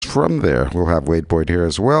from there. We'll have Wade Boyd here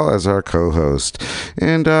as well as our co-host.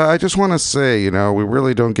 And I just want to say, we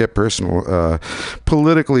really don't get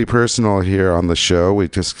politically personal here on the show. We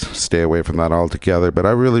just stay away from that altogether. But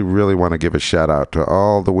I really, really want to give a shout out to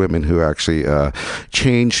all the women who actually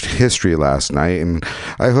changed history last night. And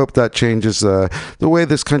I hope that changes the way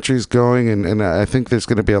this country is going. And I think there's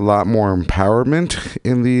going to be a lot more empowerment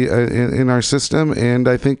in our system. And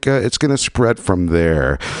I think it's going to spread from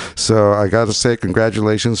there. So I got to say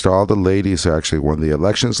congratulations to all the ladies who actually won the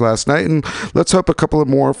elections last night. And let's hope a couple of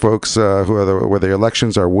more folks where the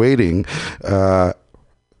elections are waiting.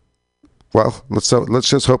 Well, let's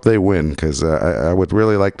just hope they win, because I would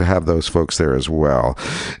really like to have those folks there as well.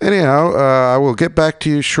 Anyhow, I will get back to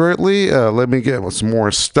you shortly. Let me get some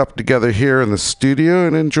more stuff together here in the studio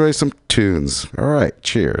and enjoy some tunes. All right,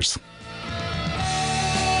 cheers.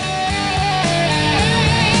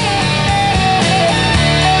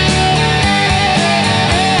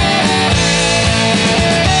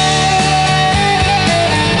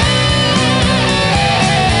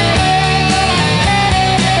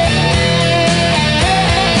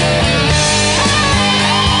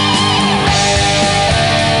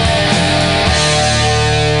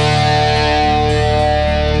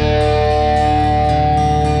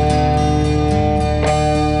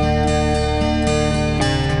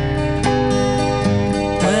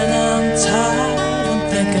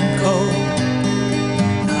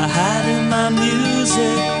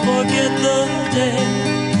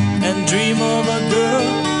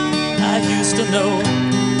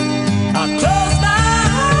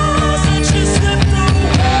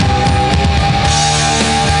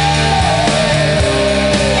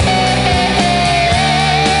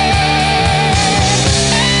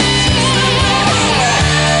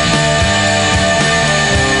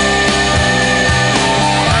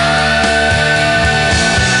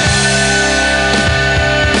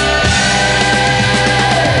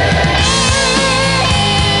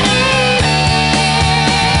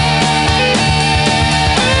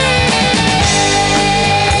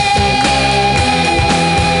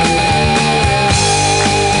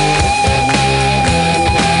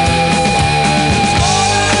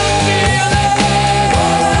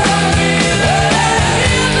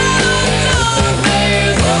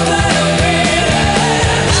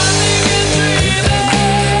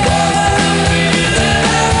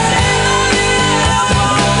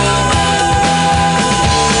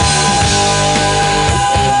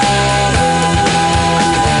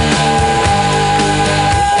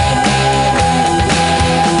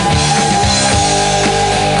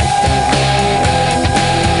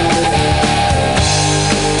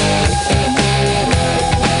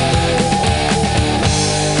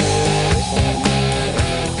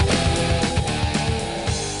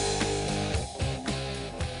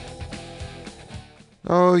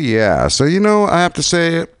 Oh, yeah. So, I have to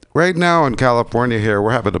say, right now in California here,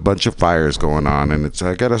 we're having a bunch of fires going on. And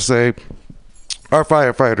I got to say, our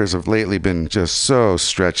firefighters have lately been just so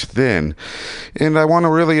stretched thin. And I want to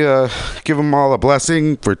really give them all a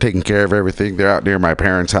blessing for taking care of everything. They're out near my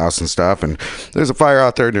parents' house and stuff. And there's a fire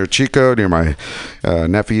out there near Chico, near my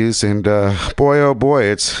nephews. And boy, oh boy,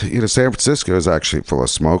 it's, San Francisco is actually full of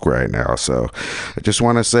smoke right now. So I just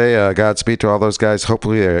want to say Godspeed to all those guys.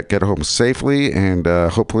 Hopefully they get home safely. And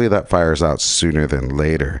hopefully that fire's out sooner than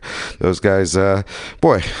later. Those guys,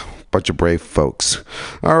 boy, bunch of brave folks.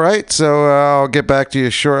 All right, so I'll get back to you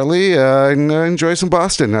shortly and enjoy some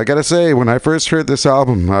Boston. I gotta say, when I first heard this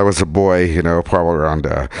album, I was a boy, probably around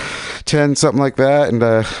 10, something like that, and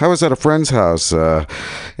I was at a friend's house,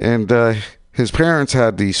 and his parents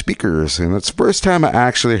had these speakers, and it's the first time I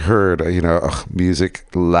actually heard, music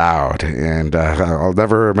loud, and I'll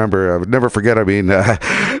never forget,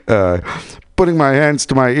 putting my hands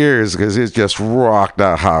to my ears because it just rocked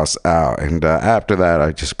the house out. And after that,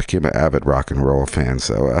 I just became an avid rock and roll fan.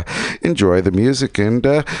 So enjoy the music, and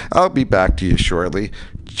I'll be back to you shortly.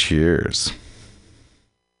 Cheers.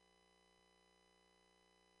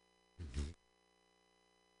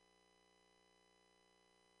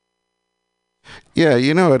 Yeah,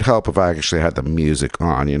 it'd help if I actually had the music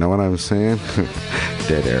on. You know what I'm saying?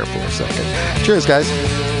 Dead air for a second. Cheers, guys.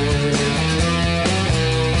 Yeah.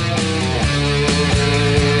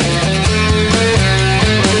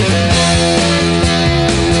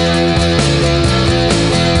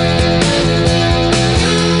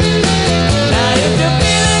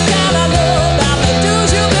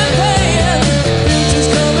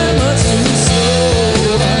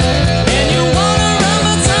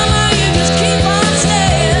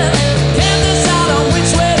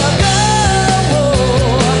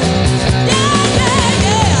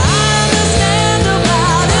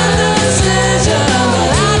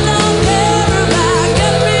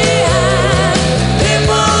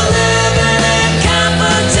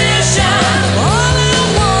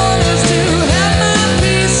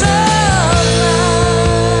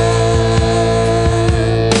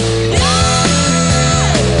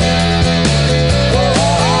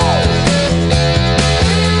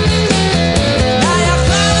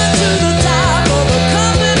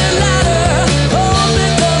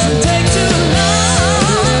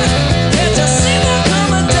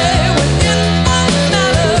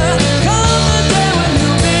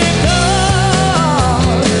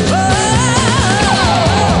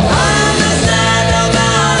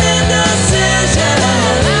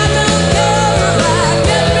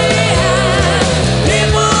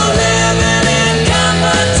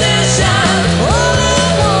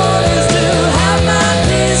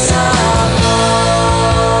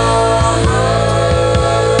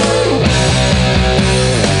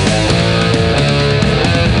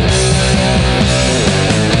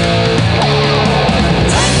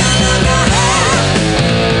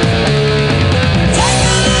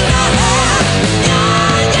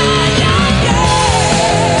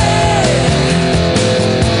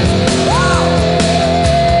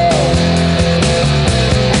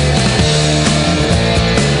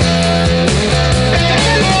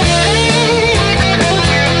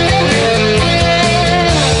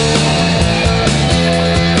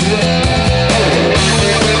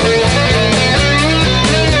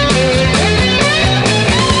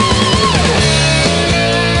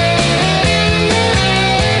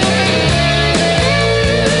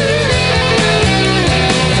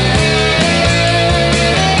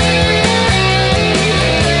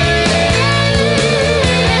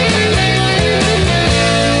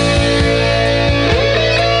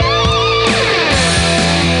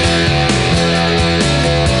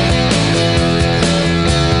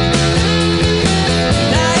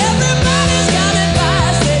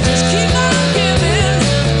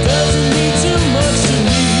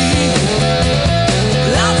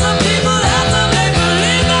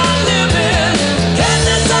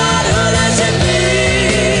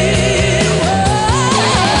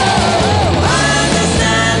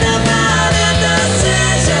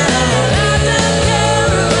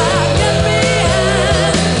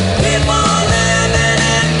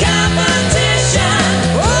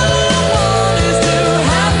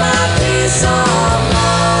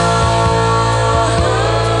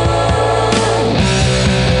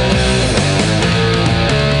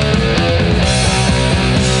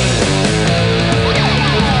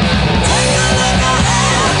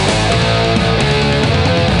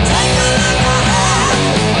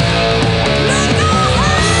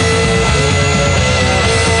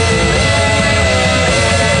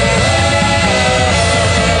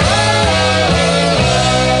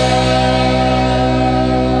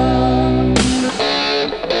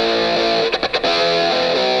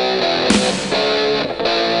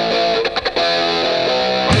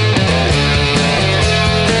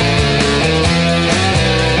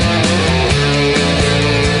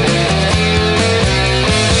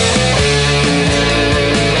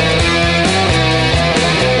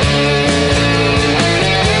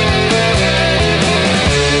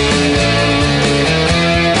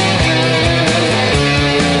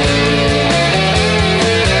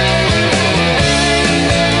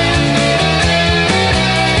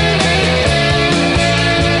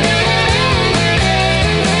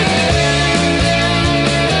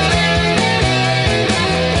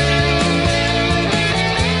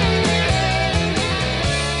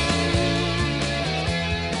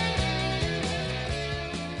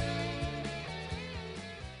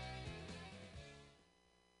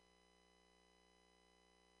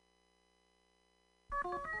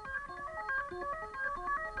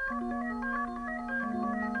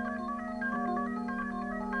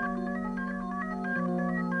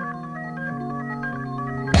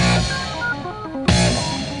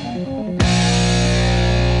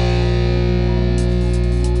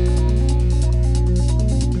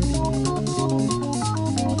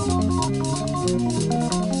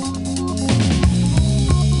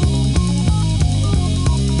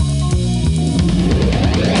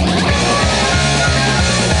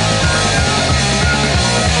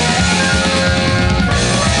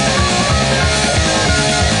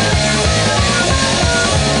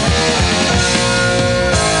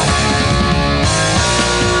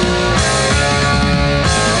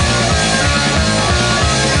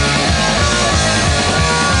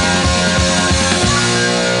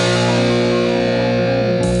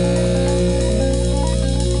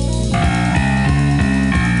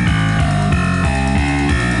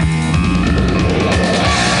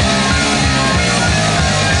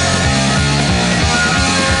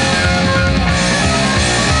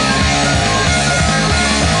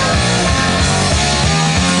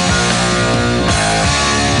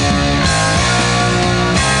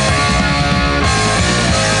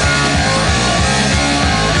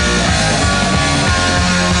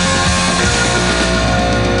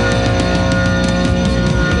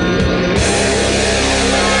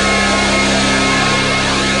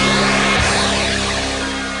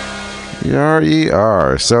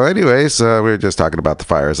 PRER. So anyways, we were just talking about the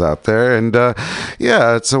fires out there, and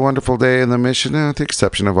yeah, it's a wonderful day in the Mission, with the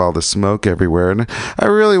exception of all the smoke everywhere. And I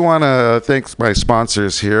really want to thank my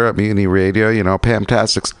sponsors here at Mutiny Radio. You know,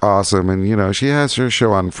 Pamtastic's awesome, and you know, she has her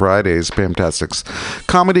show on Fridays, Pamtastic's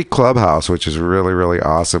Comedy Clubhouse, which is really, really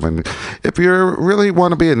awesome. And if you really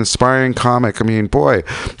want to be an inspiring comic, I mean, boy,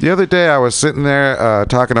 the other day I was sitting there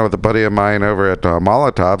talking with a buddy of mine over at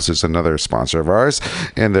Molotov's, who's another sponsor of ours,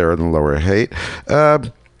 and they're in the Lower Haight.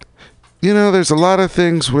 You know, there's a lot of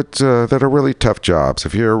things that are really tough jobs.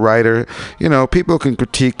 If you're a writer, you know, people can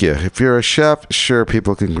critique you. If you're a chef, sure,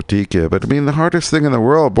 people can critique you. But I mean, the hardest thing in the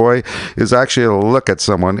world, boy, is actually to look at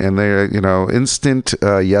someone and they're, you know, instant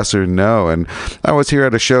yes or no. And I was here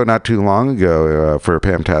at a show not too long ago for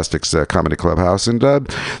Pamtastic's Comedy Clubhouse, and there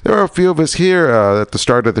were a few of us here at the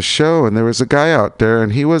start of the show, and there was a guy out there,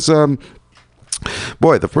 and he was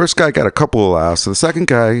boy, the first guy got a couple of laughs. The second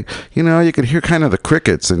guy, you know, you could hear kind of the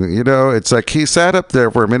crickets. And, you know, it's like he sat up there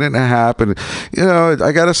for a minute and a half. And, you know,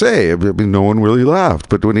 I got to say, I mean, no one really laughed.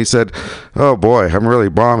 But when he said, oh, boy, I'm really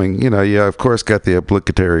bombing, you know, you, of course, got the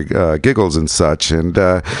obligatory giggles and such. And,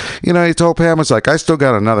 you know, he told Pam, it's like, I still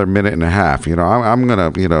got another minute and a half. You know, I'm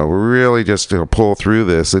going to, you know, really just pull through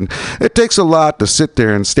this. And it takes a lot to sit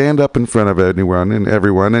there and stand up in front of anyone and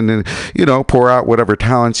everyone and then, you know, pour out whatever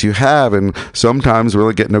talents you have. And sometimes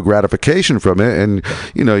really get no gratification from it, and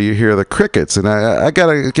you know, you hear the crickets. And I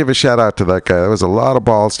gotta give a shout out to that guy. That was a lot of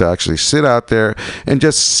balls to actually sit out there and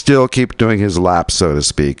just still keep doing his laps, so to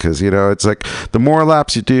speak, because you know, it's like the more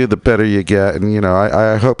laps you do, the better you get. And you know,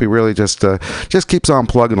 I hope he really just keeps on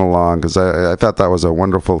plugging along, because I thought that was a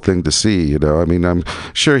wonderful thing to see. You know, I mean, I'm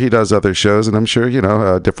sure he does other shows, and I'm sure, you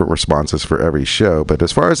know, different responses for every show. But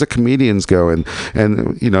as far as the comedians go, and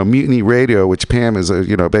you know, Mutiny Radio, which Pam is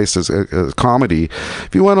you know, based as a comedy.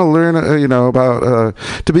 If you want to learn, you know, about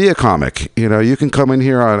to be a comic, you know, you can come in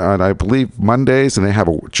here on I believe Mondays, and they have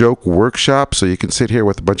a joke workshop, so you can sit here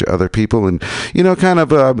with a bunch of other people and, you know, kind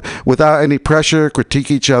of without any pressure,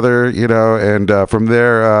 critique each other, you know, and from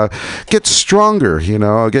there get stronger, you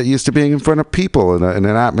know, get used to being in front of people in an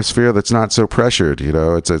atmosphere that's not so pressured. You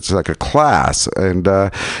know, it's like a class. And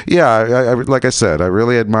yeah, I like I said, I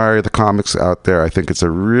really admire the comics out there. I think it's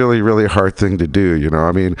a really, really hard thing to do. You know,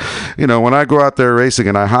 I mean, you know, when I go out there racing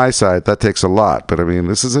and I high side, that takes a lot. But I mean,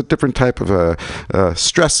 this is a different type of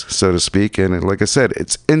stress, so to speak. And like I said,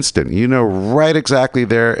 it's instant. You know right exactly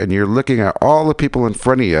there, and you're looking at all the people in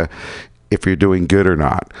front of you if you're doing good or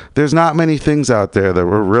not. There's not many things out there that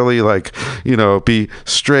will really, like, you know, be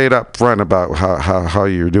straight up front about how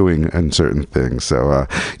you're doing in certain things. So,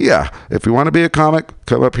 yeah, if you want to be a comic,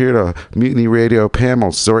 come up here to Mutiny Radio. Pam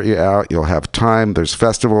will sort you out. You'll have time. There's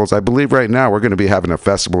festivals. I believe right now we're going to be having a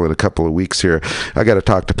festival in a couple of weeks here. I got to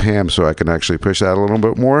talk to Pam so I can actually push that a little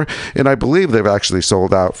bit more. And I believe they've actually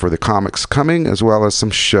sold out for the comics coming, as well as some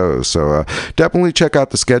shows. So definitely check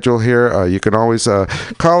out the schedule here. You can always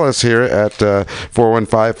call us here at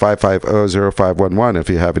 415-550-0511 if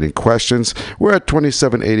you have any questions. We're at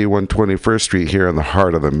 2781 21st Street here in the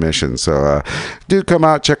heart of the Mission. So do come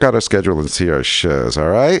out, check out our schedule, and see our shows. All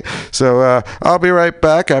right? So I'll be right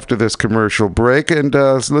back after this commercial break and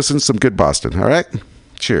listen to some good Boston. All right?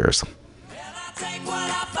 Cheers.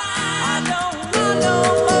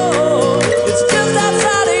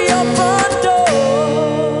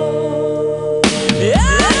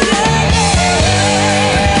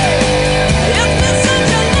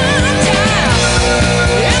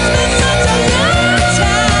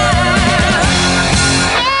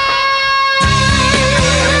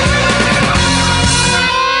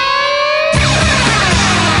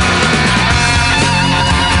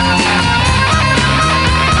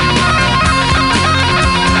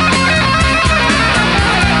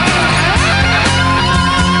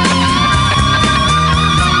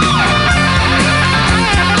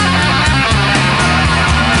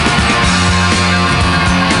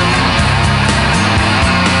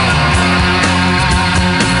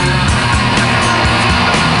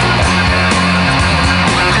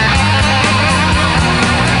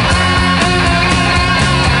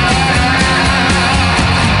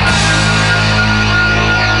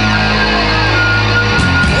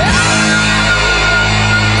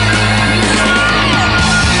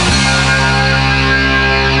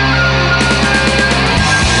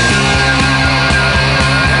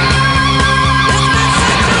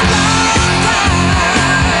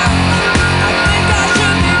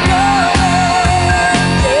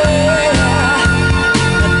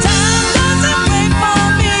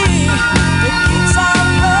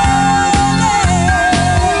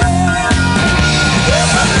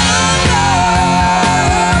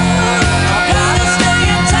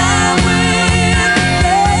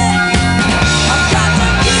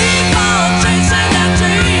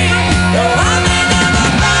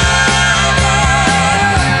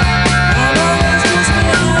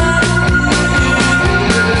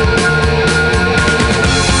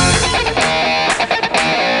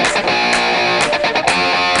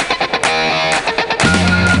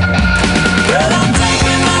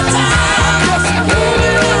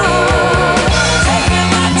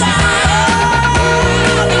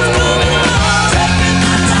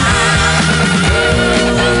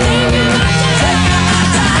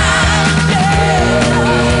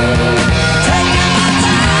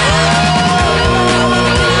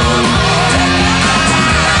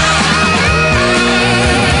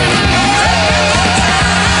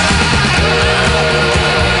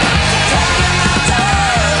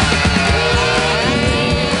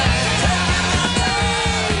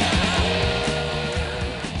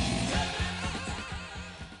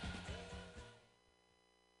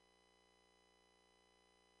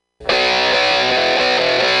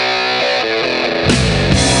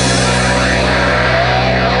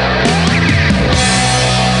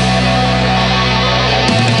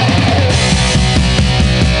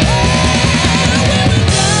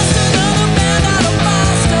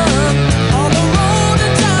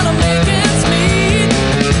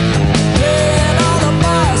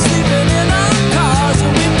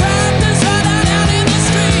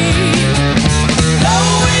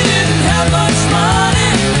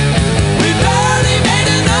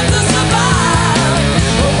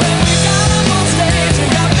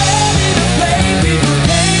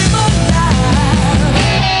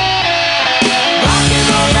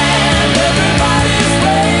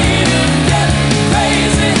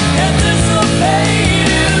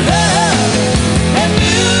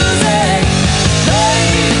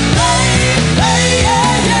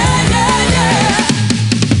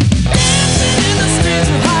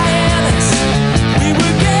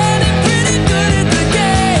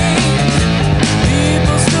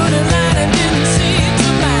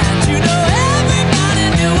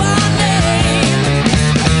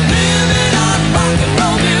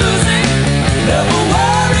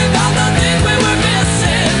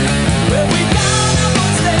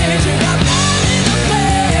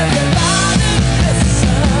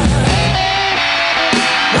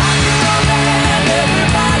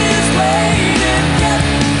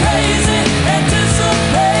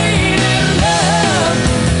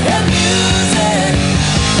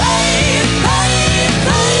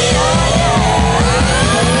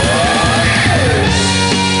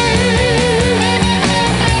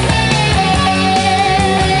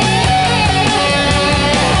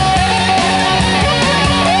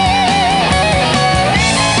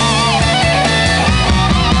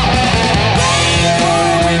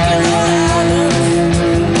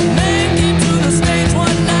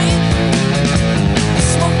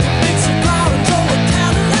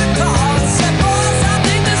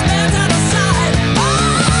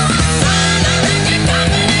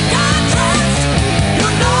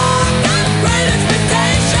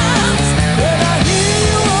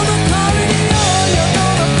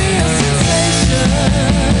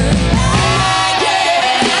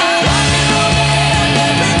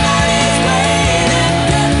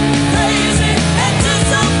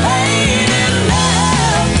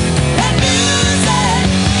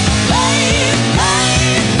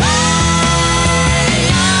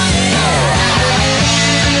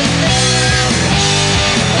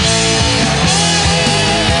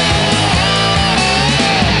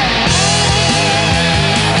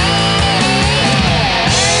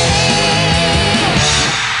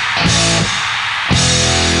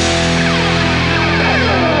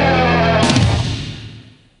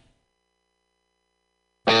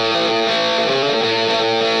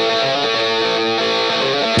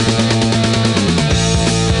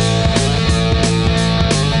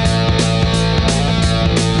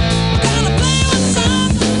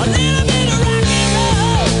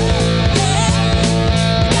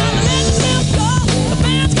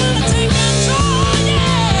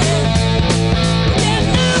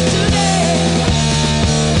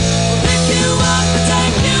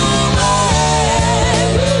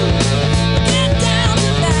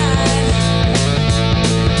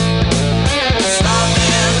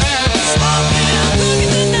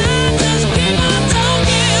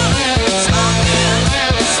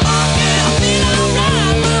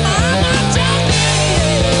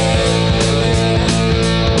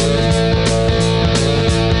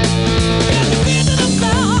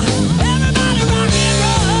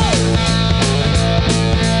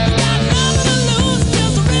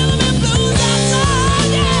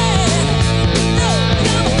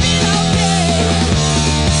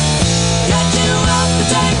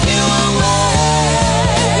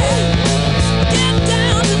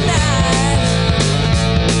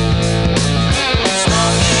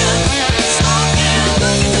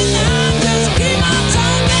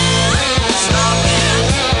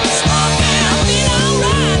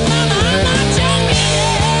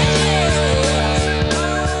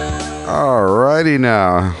 Alrighty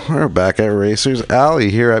now, we're back at Racers Alley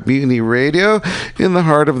here at Mutiny Radio in the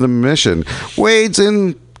heart of the mission. Wade's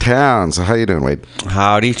in town, so how you doing, Wade?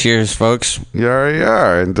 Howdy, cheers, folks.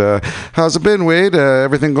 Yeah. And how's it been, Wade?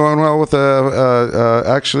 Everything going well with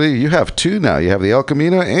actually, you have two now. You have the El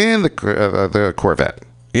Camino and the Corvette.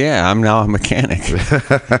 Yeah, I'm now a mechanic.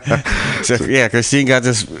 So, yeah, Christine got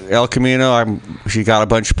this El Camino. She got a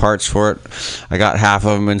bunch of parts for it. I got half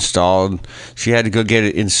of them installed. She had to go get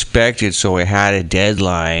it inspected, so we had a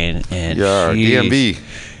deadline. And DMV.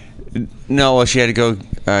 No, well, she had to go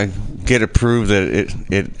get it proved that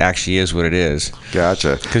it actually is what it is.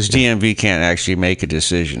 Gotcha. Because DMV can't actually make a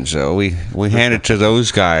decision. So we hand it to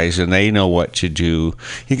those guys, and they know what to do.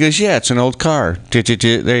 He goes, yeah, it's an old car.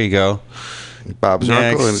 There you go. Bob's your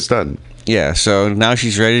uncle, and it's done. Yeah, so now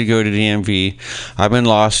she's ready to go to DMV. I've been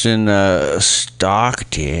lost in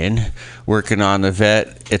Stockton working on the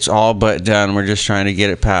vet. It's all but done. We're just trying to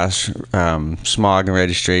get it past smog and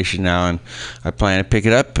registration now, and I plan to pick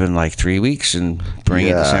it up in like 3 weeks and bring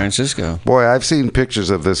it to San Francisco. Boy, I've seen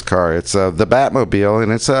pictures of this car. It's the Batmobile,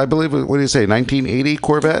 and it's, I believe, what do you say, 1980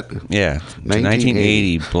 Corvette? Yeah,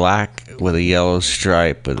 1980 black with a yellow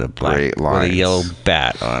stripe with a black with a yellow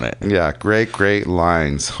bat on it. Yeah, great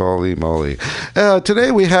lines. Holy moly.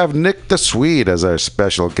 Today we have Nick the Swede as our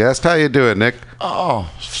special guest. How you doing, Nick?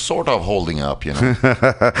 Oh, sort of holding up, you know.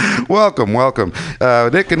 Welcome.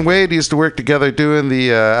 Nick and Wade used to work together doing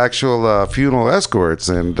the actual funeral escorts,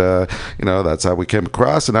 and that's how we came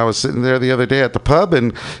across. And I was sitting there the other day at the pub,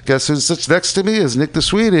 and guess who sits next to me is Nick the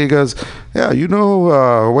Swede. And he goes, yeah, you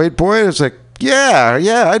know Wade Boyd? It's like,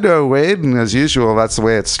 yeah, I know Wade, and as usual, that's the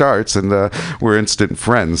way it starts, and we're instant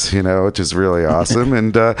friends, which is really awesome.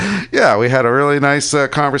 And we had a really nice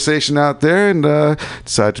conversation out there, and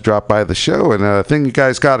decided to drop by the show. And the thing you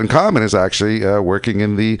guys got in common is actually working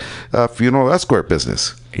in the funeral escort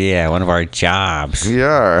business. Yeah, one of our jobs.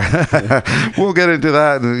 Yeah, we'll get into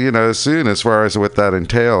that, soon as far as what that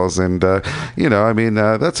entails. And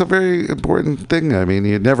that's a very important thing. I mean,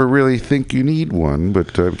 you never really think you need one,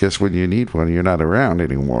 but I guess when you need one, you're not around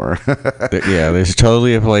anymore. Yeah, there's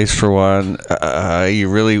totally a place for one. You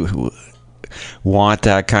really want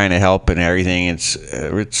that kind of help and everything. It's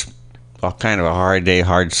kind of a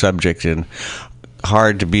hard subject, and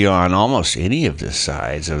hard to be on almost any of the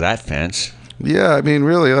sides of that fence. Yeah, I mean,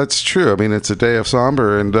 really, that's true. I mean, it's a day of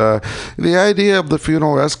somber, and the idea of the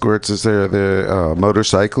funeral escorts is they're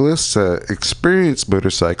motorcyclists, experienced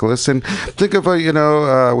motorcyclists, and think of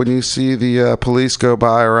when you see the police go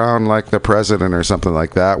by around like the president or something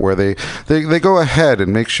like that, where they go ahead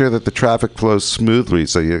and make sure that the traffic flows smoothly,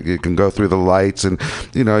 so you can go through the lights, and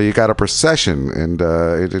you got a procession, and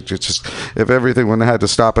it just, if everyone had to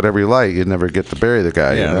stop at every light, you'd never get to bury the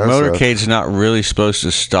guy. Yeah, the motorcade's not really supposed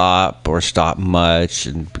to stop much,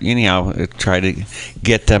 and anyhow, try to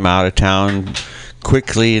get them out of town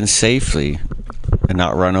quickly and safely, and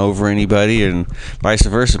not run over anybody, and vice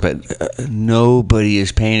versa. But nobody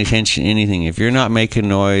is paying attention to anything. If you're not making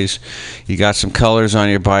noise, you got some colors on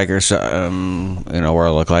your bike or something, where I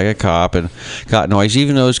look like a cop and got noise.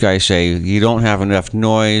 Even those guys say you don't have enough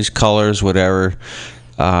noise, colors, whatever,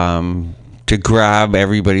 to grab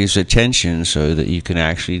everybody's attention so that you can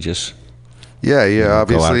actually just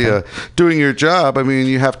obviously doing your job. I mean,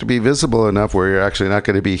 you have to be visible enough where you're actually not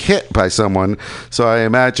going to be hit by someone. So I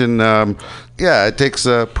imagine it takes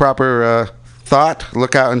a proper thought,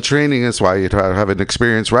 look out in training is why you try to have an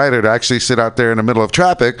experienced rider to actually sit out there in the middle of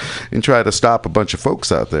traffic and try to stop a bunch of folks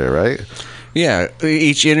out there, right? Yeah,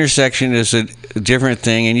 each intersection is a different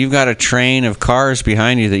thing, and you've got a train of cars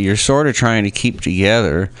behind you that you're sort of trying to keep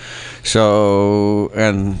together. So,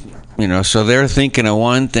 and so they're thinking of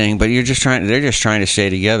one thing, but they're just trying to stay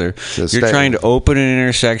together. You're trying to open an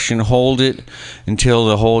intersection, hold it until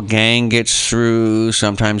the whole gang gets through.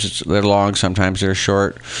 Sometimes they're long, sometimes they're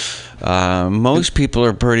short. Most people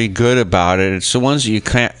are pretty good about it. It's the ones that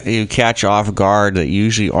you catch off guard that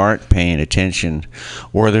usually aren't paying attention,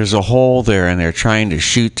 or there's a hole there and they're trying to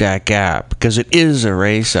shoot that gap because it is a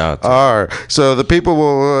race out there. So the people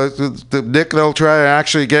will, they'll try to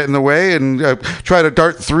actually get in the way and try to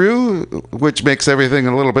dart through, which makes everything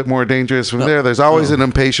a little bit more dangerous from there. There's always an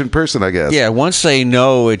impatient person, I guess. Yeah, once they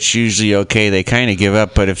know it's usually okay, they kind of give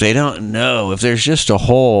up. But if they don't know, if there's just a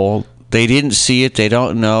hole, they didn't see it, they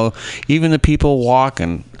don't know. Even the people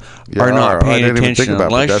walking are not paying attention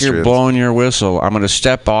unless you're blowing your whistle. I'm going to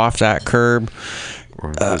step off that curb.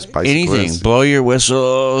 Anything, blow your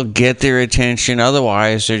whistle, get their attention.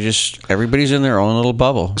 Otherwise, everybody's in their own little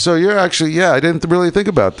bubble. So you're actually, I didn't really think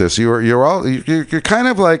about this. You're kind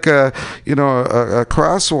of like a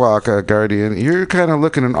crosswalk guardian. You're kind of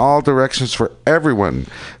looking in all directions for everyone.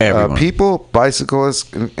 People,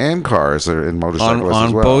 bicyclists, and cars and motorcyclists on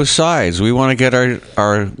as well. both sides. We want to get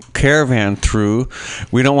our caravan through.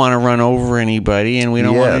 We don't want to run over anybody, and we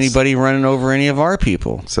don't want anybody running over any of our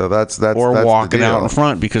people. So that's walking out in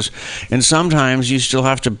front, and sometimes you still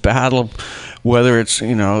have to battle whether it's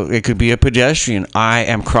it could be a pedestrian. I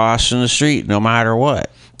am crossing the street no matter what.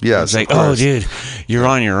 Yes, it's like, oh dude, you're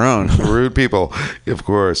on your own. Rude people, of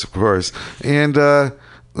course. And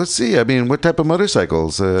let's see, I mean, what type of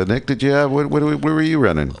motorcycles, Nick, did you have? Where were you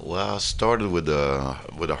running? Well, I started with a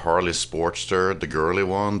Harley Sportster, the girly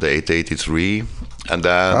one, the 883. And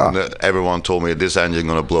then everyone told me this engine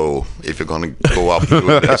gonna blow if you're gonna go up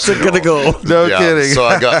through this. It's gonna go. No kidding. So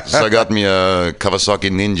I got me a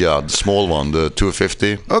Kawasaki Ninja, the small one, the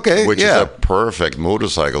 250. Okay, which is a perfect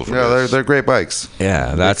motorcycle for this. They're great bikes.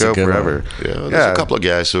 Yeah, that's a good forever. One. Yeah, there's a couple of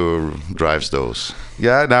guys who drives those.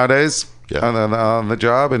 Yeah, nowadays on the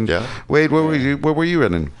job. And Wade, what were you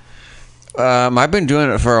running? I've been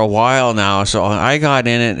doing it for a while now, so I got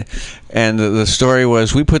in it, and the story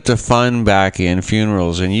was we put the fun back in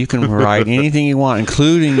funerals, and you can ride anything you want,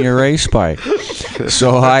 including your race bike.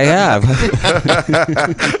 So I have.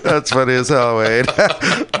 That's funny as hell, Wade.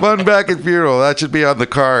 Fun back in funeral. That should be on the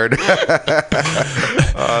card.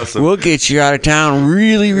 Awesome. We'll get you out of town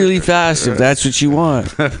really, really fast if that's what you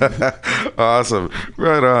want. Awesome.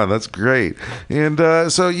 Right on. That's great. And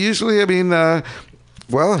so usually, I mean...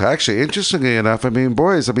 well, actually, interestingly enough, I mean,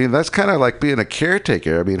 boys, I mean, that's kind of like being a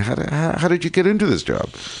caretaker. I mean, how did you get into this job?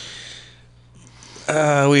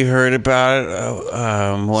 We heard about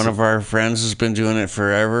it. One of our friends has been doing it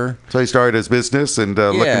forever. So he started his business and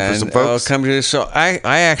looking for some folks? Come to this. So I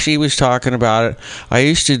actually was talking about it. I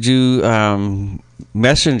used to do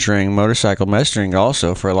motorcycle messengering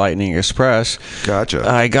also for Lightning Express. Gotcha.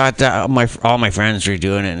 I got that. All my friends were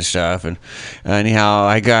doing it and stuff. And anyhow,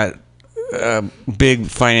 I got a big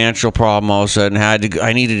financial problem all of a sudden.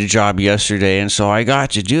 I needed a job yesterday, and so I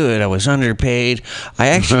got to do it. I was underpaid. I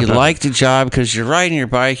actually liked the job because you're riding your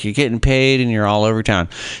bike, you're getting paid, and you're all over town.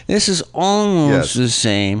 This is almost the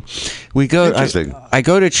same. I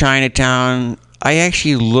go to Chinatown. I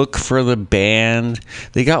actually look for the band.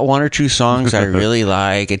 They got one or two songs I really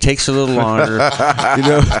like. It takes a little longer,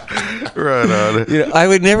 Right on. I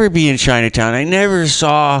would never be in Chinatown. I never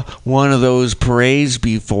saw one of those parades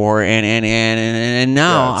before, and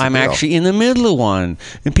now I'm actually in the middle of one,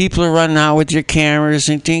 and people are running out with their cameras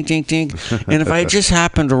and tink, tink, tink. And if I just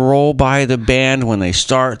happen to roll by the band when they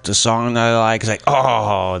start the song that I like, it's like,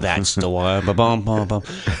 oh, that's the one. Ba-bum, bum, bum.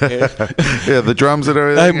 Yeah, the drums and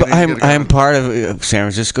everything. I'm part of San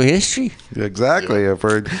Francisco history. Exactly. I've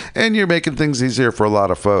heard. And you're making things easier for a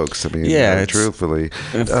lot of folks. I mean, truthfully.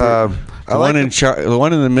 The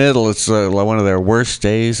one in the middle, it's one of their worst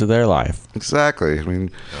days of their life. Exactly. I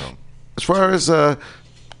mean, as far as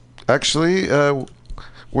actually,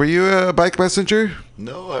 were you a bike messenger?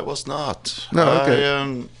 No, I was not. No,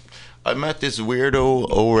 okay. I met this weirdo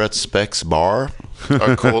over at Specs Bar,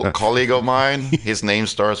 a colleague of mine. His name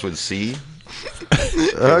starts with C.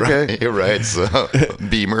 Okay. He writes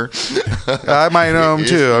Beamer. I might know him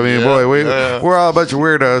too. I mean, we're all a bunch of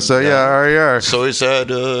weirdos, so yeah. So he said,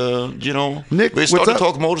 Nick, we started to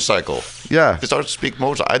talk motorcycle. Yeah. We started to speak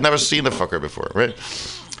motorcycle. I'd never seen the fucker before, right?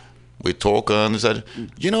 We talk and he said,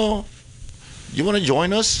 you want to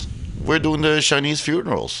join us? We're doing the Chinese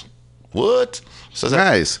funerals. What? So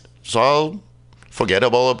nice. So I'll forget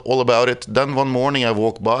all about it. Then one morning I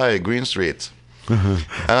walk by Green Street. And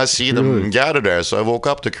I see them gathered there, so I woke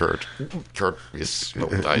up to Kurt. Kurt is,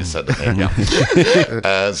 I said the name, yeah.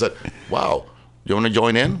 And said, wow, you want to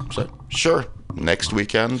join in? I said, sure. Next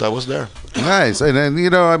weekend, I was there. Nice. And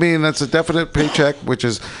then, I mean, that's a definite paycheck,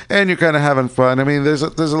 and you're kind of having fun. I mean, there's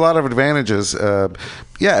a lot of advantages.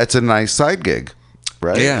 Yeah, it's a nice side gig,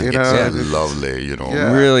 right? Yeah, it's lovely,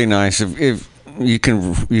 Yeah. Really nice. If you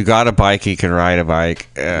got a bike, you can ride a bike.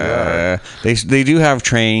 They do have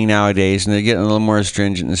training nowadays, and they're getting a little more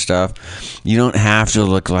stringent and stuff. You don't have to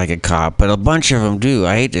look like a cop, but a bunch of them do.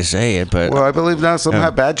 I hate to say it, but I believe now some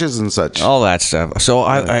have badges and such. all that stuff. So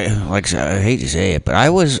I hate to say it, but I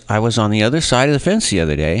was on the other side of the fence the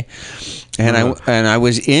other day. And I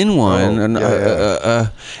was in one,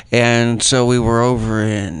 and so we were over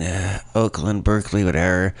in Oakland, Berkeley,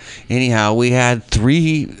 whatever. Anyhow, we had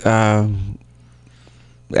 3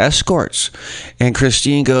 escorts, and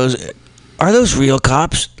Christine goes, "Are those real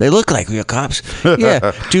cops? They look like real cops."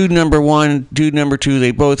 Yeah, dude number 1, dude number 2,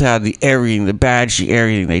 they both had the everything, the badge, the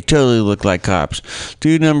everything. They totally look like cops.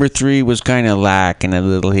 Dude number 3 was kind of lacking a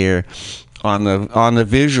little here on the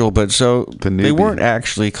visual, but so they weren't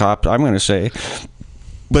actually cops, I'm going to say,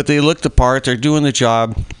 but they looked the part. They're doing the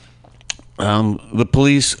job. The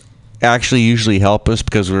police actually usually help us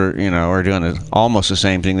because we're doing almost the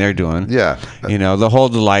same thing they're doing. Yeah. They'll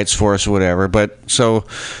hold the lights for us or whatever. But so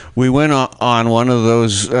we went on one of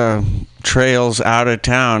those trails out of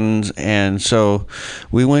town, and so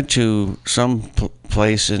we went to some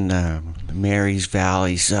place in Mary's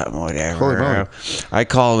Valley, something, whatever. I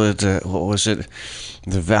called it, what was it?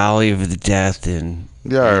 The Valley of the Death in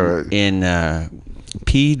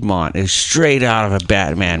Piedmont. Is straight out of a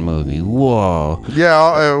Batman movie. Whoa. Yeah,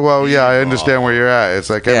 I understand where you're at. It's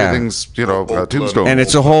like everything's, a tombstone. And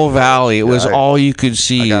it's a whole valley. It was all you could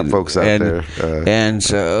see. I got folks out there. And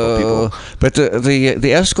so, but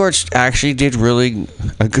the escorts actually did really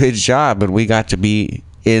a good job, and we got to be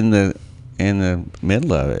in the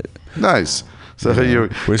middle of it. Nice. So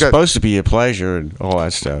we're supposed to be a pleasure and all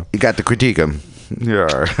that stuff. You got to critique them.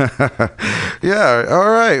 Yeah. Yeah. All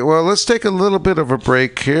right. Well, let's take a little bit of a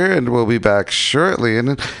break here, and we'll be back shortly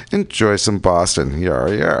and enjoy some Boston.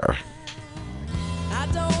 Yar, yar. I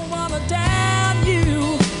don't want to down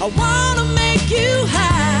you. I want to make you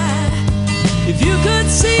high. If you could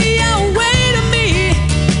see your way to me,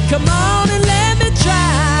 come on and let me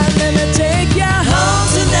try. Let me take you home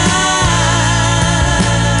tonight.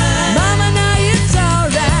 Mama, now it's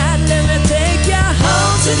alright. Let me take you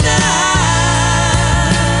home tonight.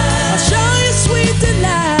 I'll show you sweet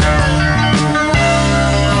delight.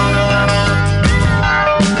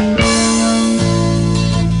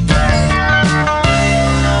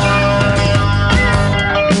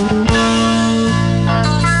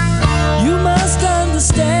 You must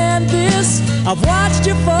understand this. I've watched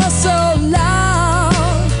you for so long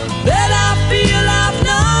that I feel I've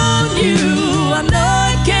known you. I know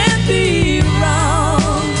it can't be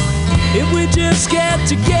wrong. If we just get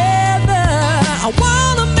together, I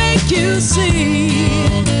wanna make you see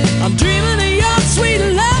I'm dreaming of your sweet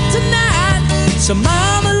love tonight. So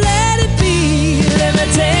mama, let it be. Let me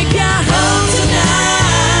take you home tonight.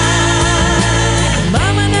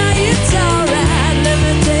 Mama, now it's alright. Let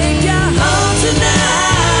me take you home tonight.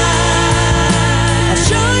 I'll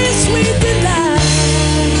show you sweet delight.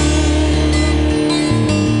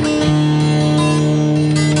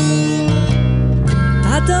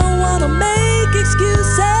 I don't wanna make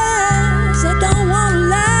excuses. I don't wanna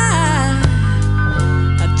lie.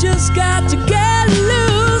 I just got to get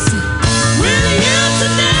loose with you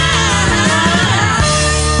tonight.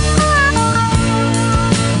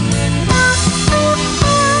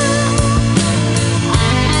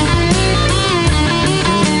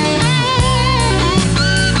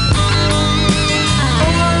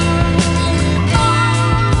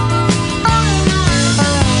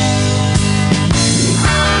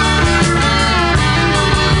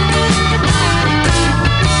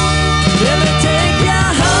 Let me take you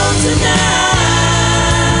home tonight.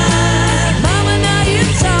 Mama, now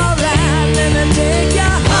it's alright. Let me take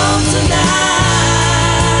you home tonight.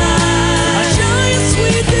 I'll show you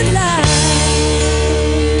sweet delight.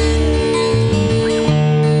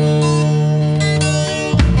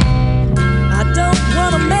 I don't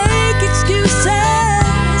wanna make excuses.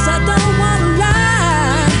 I don't wanna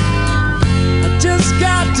lie. I just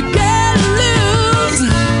got to get loose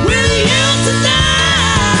with you tonight.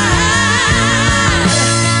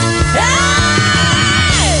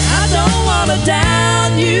 Hey, I don't wanna down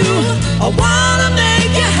you. I wanna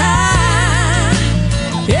make you high.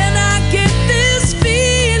 And I get this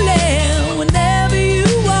feeling whenever you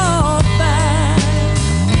walk by.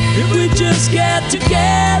 just get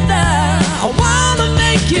together. I wanna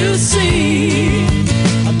make you see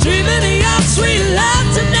I'm dreaming of your sweet love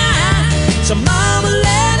tonight. So mama,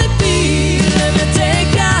 let it be. Let me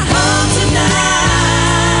take you home tonight.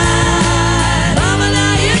 Mama,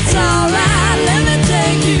 now it's alright. Let me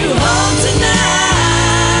take you home tonight.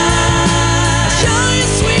 Show you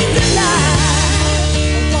sweet delight.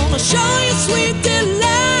 I wanna show you sweet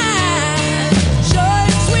delight. Show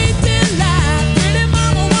you sweet delight. Pretty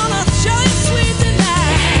mama, wanna show you sweet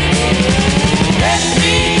delight. Let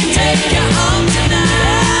me take you home tonight.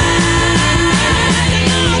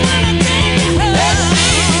 Let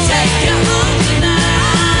me take you home tonight.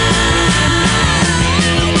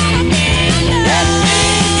 Let me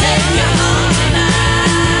take you home tonight.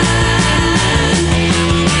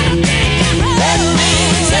 Let me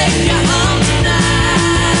take you home tonight.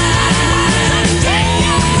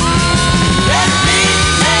 Let me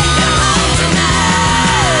take you home tonight.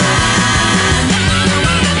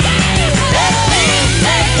 Let me take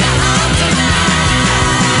you home tonight.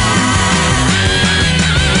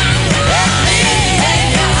 Let me take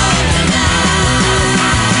you home tonight.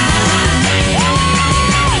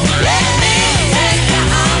 Let me take you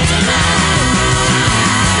home tonight.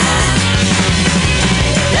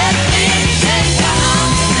 Let me take you home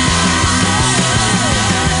tonight.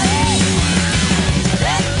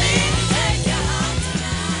 Let me take you home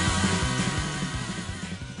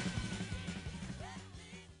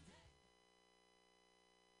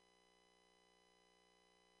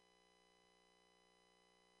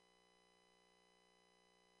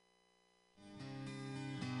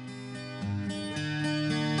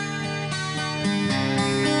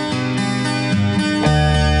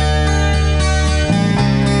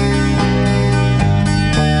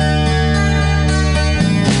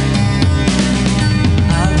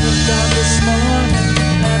I looked out this morning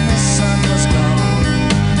and the sun was gone.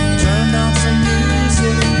 Turned on some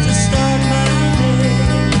music to start my day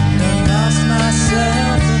and lost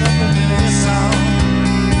myself in a familiar song.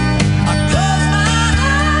 I closed my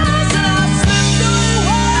eyes and I slipped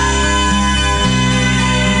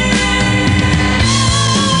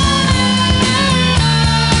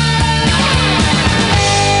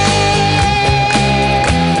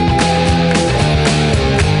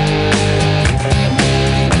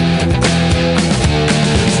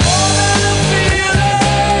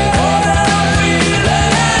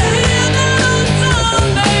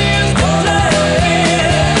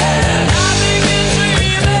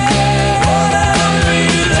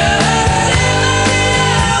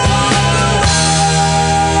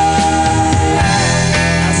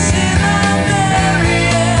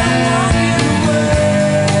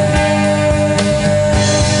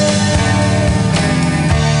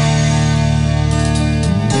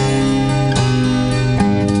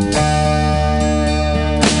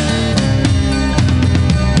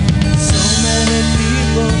so many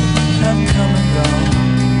people have come and gone.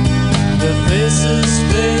 Their faces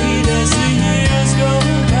fade as the years go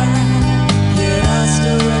by. Yet I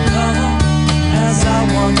still recall as I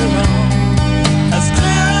wander on, as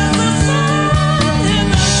clear as the sun in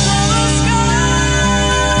the summer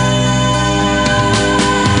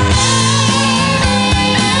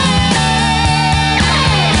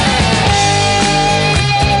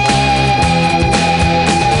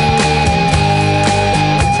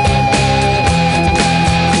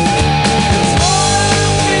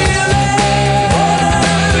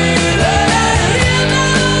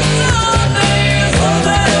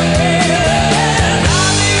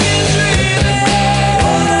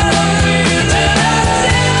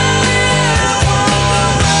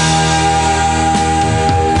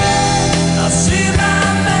I see my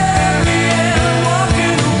Mary Ann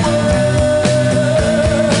walking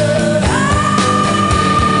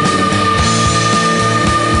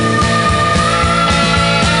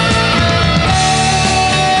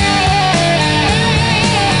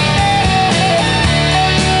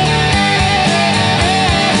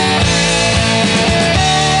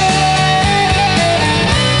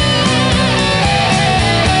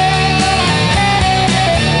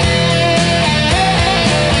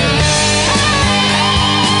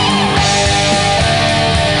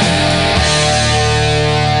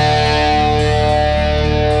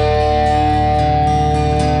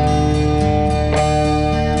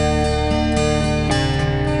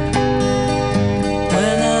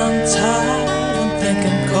when I'm tired and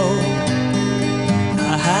thinking cold,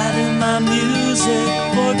 I hide in my music,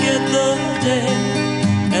 forget the day,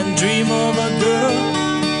 and dream of a girl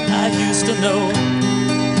I used to know.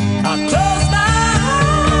 I close my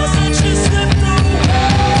eyes and she slipped away.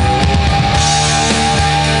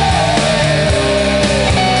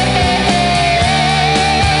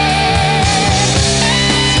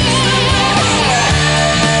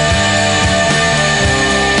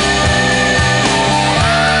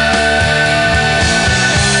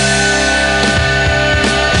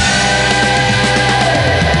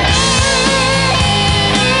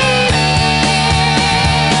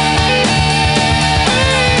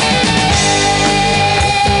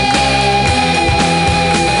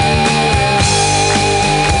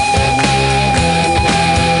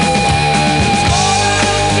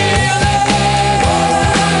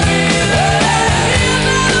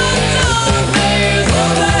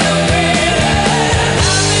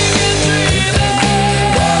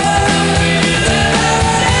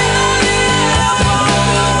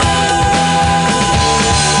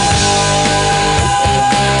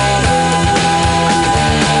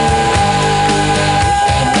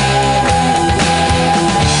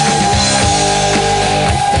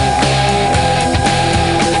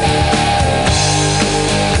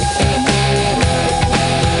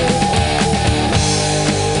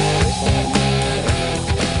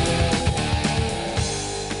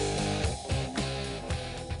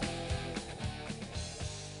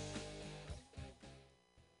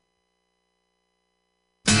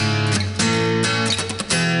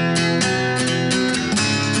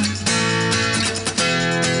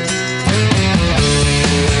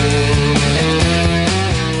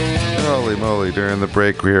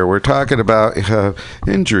 break here, we're talking about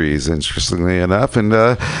injuries, interestingly enough, and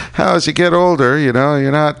how as you get older, you're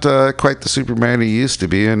not quite the Superman you used to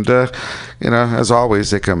be, and as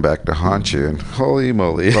always, they come back to haunt you. And holy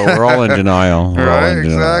moly, But we're all in denial. right?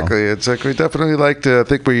 Exactly. It's like we definitely like to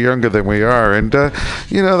think we're younger than we are, and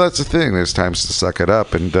that's the thing. There's times to suck it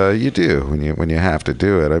up, and you do when you have to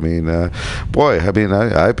do it. I mean,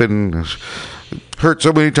 I've been hurt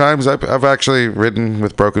so many times. I've actually ridden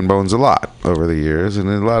with broken bones a lot over the years, and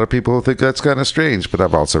a lot of people think that's kind of strange. But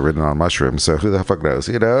I've also ridden on mushrooms, so who the fuck knows,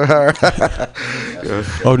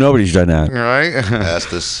 Oh, nobody's done that. Right? As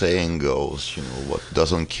the saying goes, what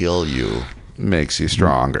doesn't kill you makes you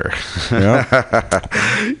stronger. Yeah.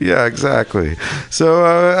 Yeah, exactly. So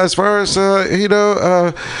as far as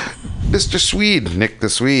Mr. Swede, Nick the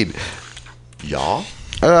Swede, Yeah,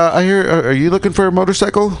 I hear, are you looking for a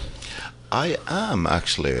motorcycle? I am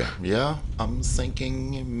actually. Yeah, I'm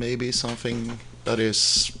thinking maybe something that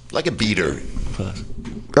is like a beater.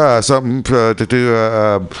 Something to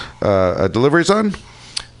do deliveries on?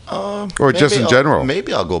 Or just in general?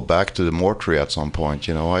 Maybe I'll go back to the mortuary at some point.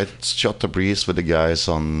 I shot the breeze with the guys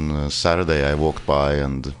on Saturday. I walked by,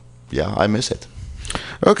 and yeah, I miss it.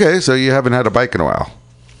 Okay, so you haven't had a bike in a while.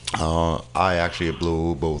 I actually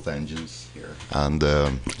blew both engines here, and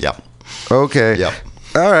yeah. Okay. Yep.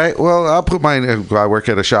 All right. Well, I'll put mine. I work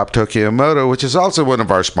at a shop, Tokyo Moto, which is also one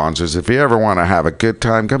of our sponsors. If you ever want to have a good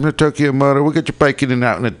time, come to Tokyo Moto. We'll get your bike in and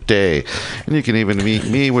out in a day. And you can even meet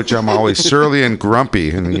me, which I'm always surly and grumpy.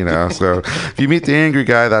 And, so if you meet the angry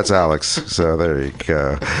guy, that's Alex. So there you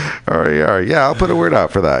go. All right. Yeah, I'll put a word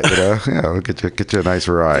out for that. Yeah, I'll get you a nice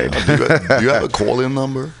ride. Do you have a call-in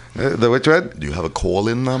number? The which one? Do you have a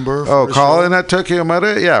call-in number? Oh, call in at Tokyo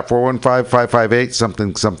Moto? Yeah, 415-558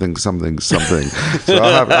 something. So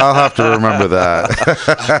I'll have to remember that.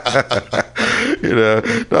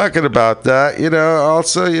 Talking about that,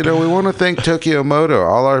 also, we want to thank Tokyo Moto.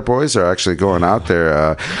 All our boys are actually going out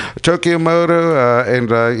there. Tokyo Moto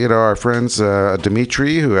and, our friends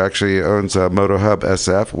Dimitri, who actually owns Moto Hub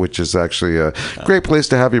SF, which is actually a great place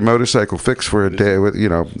to have your motorcycle fixed for a day.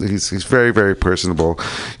 He's very, very personable.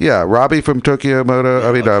 Yeah, Robbie from Tokyo Moto.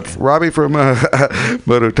 Robbie from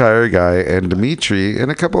Moto Tire Guy, and Dimitri, and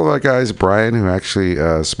a couple of our guys, Brian, who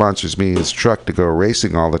actually sponsors me his truck to go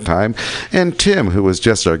racing all the time, and Tim, who was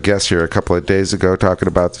just our guest here a couple of days ago talking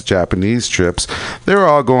about the Japanese trips. They're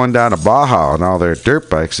all going down to Baja on all their dirt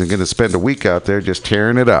bikes and going to spend a week out there just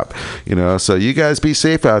tearing it up. So you guys be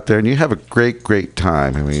safe out there, and you have a great, great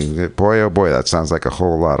time. I mean, boy, oh boy, that sounds like a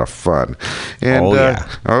whole lot of fun. And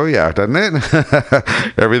oh yeah, doesn't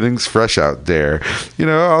it? Everything's fresh out there.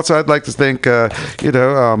 Also I'd like to thank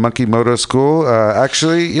Monkey Moto School.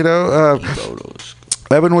 Actually,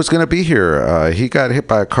 Evan was going to be here. He got hit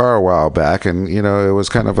by a car a while back, and it was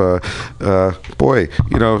kind of a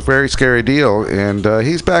very scary deal. And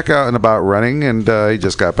he's back out and about running, and he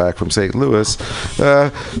just got back from St. Louis.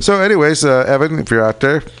 So anyways, Evan, if you're out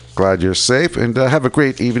there, glad you're safe, and have a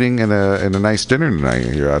great evening and a nice dinner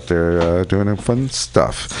tonight. You're out there doing fun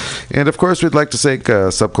stuff. And of course, we'd like to thank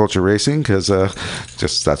Subculture Racing, because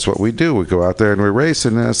just that's what we do. We go out there and we race,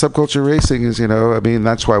 and Subculture Racing is,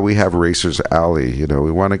 that's why we have Racers Alley.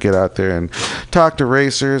 We want to get out there and talk to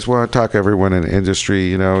racers, want to talk to everyone in the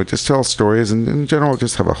industry, just tell stories, and in general,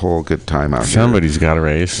 just have a whole good time out Somebody's got to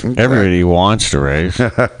race. Exactly. Everybody wants to race.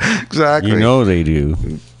 Exactly. They do.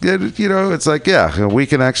 It's like, we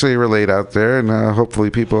can actually relate out there, and hopefully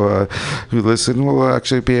people who listen will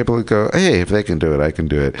actually be able to go, hey, if they can do it, I can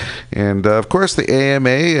do it. And of course, the AMA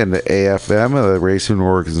and the AFM, the racing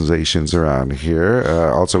organizations around here.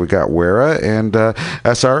 Also, we got WERA and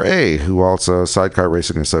SRA, who also Sidecar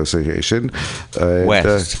Racing Association.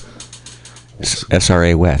 West.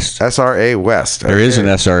 SRA West. SRA West. There is an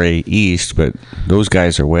SRA East, but those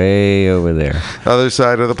guys are way over there. Other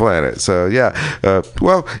side of the planet. So,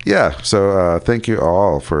 So, thank you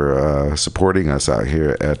all for supporting us out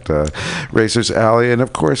here at Racers Alley. And,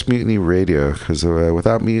 of course, Mutiny Radio. Because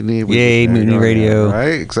without Mutiny... Yay, Mutiny Radio.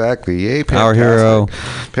 Right? Exactly. Yay, Pam. Our hero.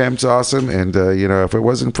 Pam's awesome. And, if it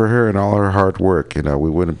wasn't for her and all her hard work, we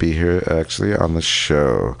wouldn't be here actually on the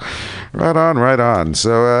show. Right on.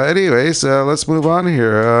 So, anyways, let's move on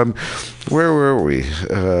here. Where were we?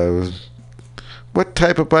 What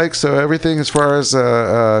type of bike? So everything as far as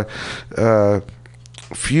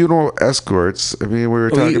funeral escorts. I mean, we were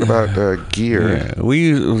talking about gear. Yeah, we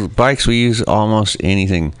use almost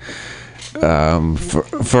anything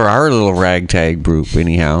for our little ragtag group,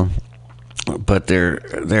 anyhow. But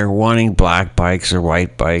they're wanting black bikes or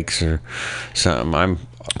white bikes or something.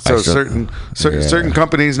 Certain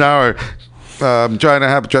companies now are trying to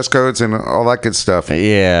have dress codes and all that good stuff.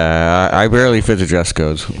 Yeah, I barely fit the dress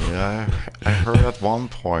codes. Yeah, I heard at one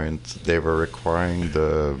point they were requiring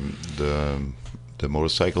the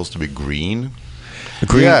motorcycles to be green.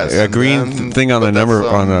 A green thing on the number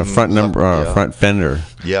on the front number front fender.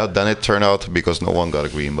 Yeah, then it turned out because no one got a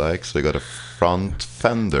green bike, so they got a front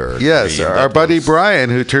fender. Yes, our buddy Brian,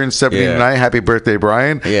 who turned 70 tonight. Happy birthday,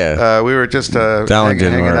 Brian. Yeah. We were just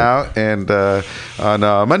hanging out, and on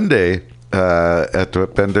Monday at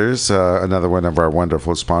Fenders, another one of our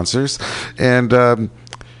wonderful sponsors, and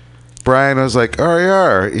Brian was like,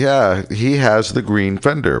 RER, yeah, he has the green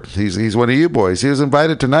fender. He's one of you boys. He was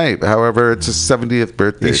invited tonight. However, it's his 70th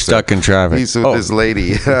birthday. He's stuck in traffic. He's with his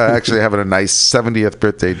lady, actually having a nice 70th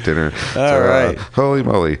birthday dinner. All right. Holy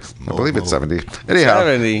moly. I believe it's 70. Anyhow.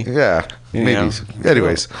 70. Yeah. Maybe.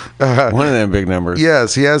 Anyways. One of them big numbers.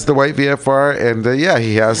 Yes, he has the white VFR, and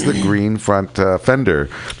he has the green front fender.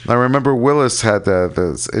 I remember Willis had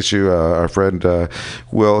this issue. Our friend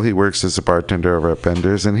Will, he works as a bartender over at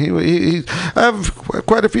Fenders, and he I have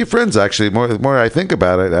quite a few friends, actually, more I think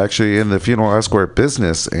about it, actually, in the funeral escort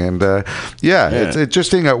business. And, it's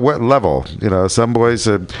interesting at what level. Some boys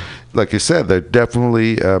are, like you said, they're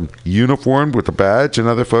definitely uniformed with a badge, and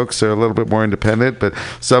other folks are a little bit more independent, but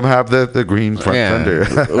some have the green front fender.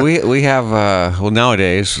 we have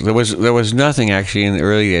nowadays there was nothing actually in the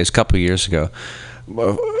early days, a couple of years ago,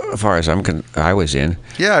 as far as I was in.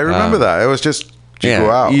 Yeah, I remember that. It was just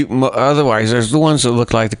go out. Otherwise, there's the ones that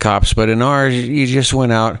look like the cops, but in ours, you just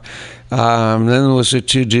went out. Then there was a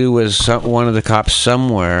to-do with one of the cops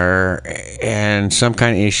somewhere and some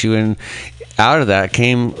kind of issue, and out of that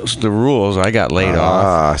came the rules. I got laid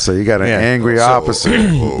off. So you got an angry officer.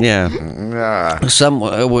 Yeah.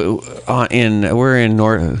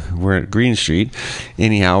 We're at Green Street.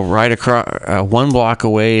 Anyhow, right across 1 block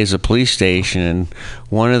away is a police station, and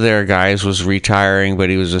one of their guys was retiring, but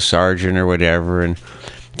he was a sergeant or whatever, and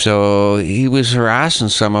so he was harassing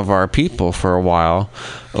some of our people for a while.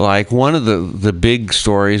 Like one of the big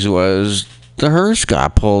stories was the hearse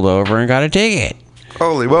got pulled over and got a ticket.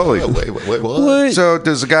 Holy moly. Wait, what? So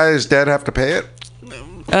does the guy's dad have to pay it?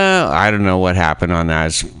 I don't know what happened on that.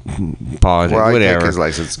 It's politics, well, whatever. His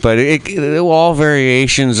license. But all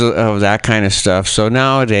variations of that kind of stuff. So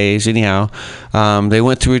nowadays, anyhow, they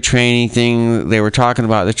went through a training thing. They were talking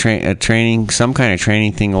about the training. Some kind of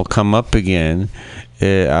training thing will come up again.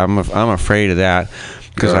 I'm afraid of that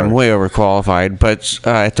because I'm way overqualified. But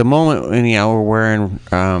at the moment, anyhow, we're wearing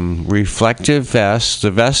reflective vests.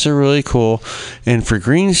 The vests are really cool. And for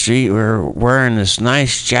Green Street, we're wearing this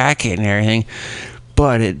nice jacket and everything.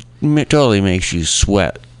 But it totally makes you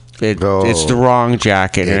sweat. It's the wrong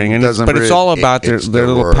jacket, but it's all about their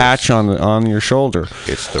little patch on your shoulder.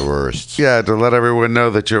 It's the worst. Yeah, to let everyone know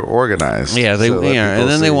that you're organized. Yeah, and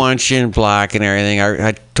then they want you in black and everything.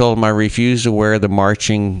 I told them I refuse to wear the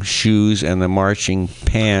marching shoes and the marching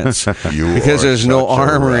pants because there's no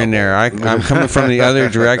armor in there. I'm coming from the other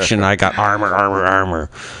direction. I got armor.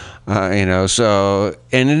 So,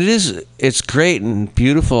 and it's great and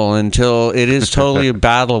beautiful until it is totally a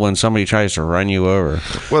battle when somebody tries to run you over.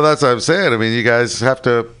 Well, that's what I'm saying. I mean, you guys have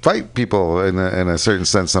to fight people in a certain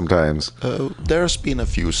sense sometimes. There's been a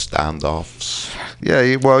few standoffs. Yeah,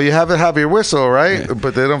 you have to have your whistle, right? Yeah.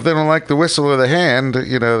 But they don't like the whistle or the hand.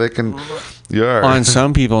 They can. Yeah. On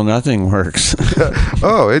some people, nothing works.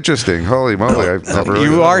 Oh, interesting. Holy moly. I've never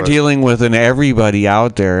you are dealing with an everybody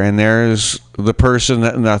out there, and there's the person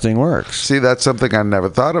that nothing works. See, that's something I never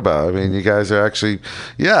thought about. I mean, you guys are actually,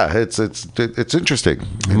 it's interesting.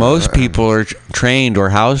 Most people are trained or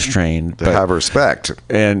house trained to have respect,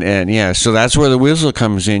 and so that's where the whistle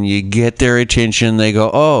comes in. You get their attention. They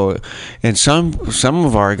go, oh, and some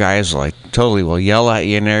of our guys totally will yell at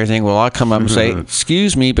you and everything. Well, I'll come up and say,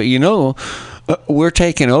 excuse me, but we're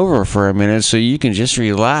taking over for a minute, so you can just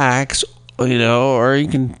relax. Or you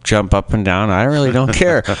can jump up and down. I really don't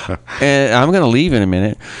care. And I'm going to leave in a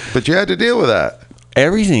minute. But you had to deal with that.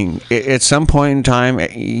 Everything. At some point in time,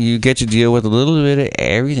 you get to deal with a little bit of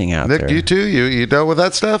everything out there. Nick, you too? You dealt with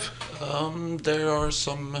that stuff? There are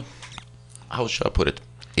some, how should I put it,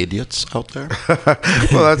 idiots out there.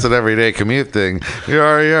 Well, that's an everyday commute thing. You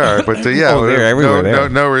are. But they're everywhere.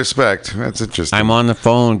 No respect. That's interesting. I'm on the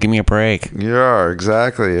phone. Give me a break. You are,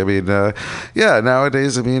 exactly. I mean,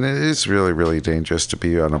 nowadays, I mean, it is really, really dangerous to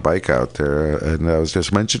be on a bike out there. And I was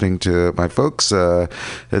just mentioning to my folks that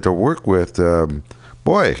I work with,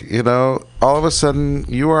 boy, all of a sudden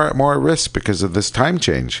you are at more risk because of this time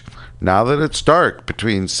change. Now that it's dark,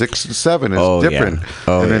 between 6 and 7 is different.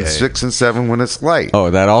 Yeah. And then 6 and 7 when it's light. Oh,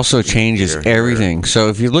 that also changes everything. So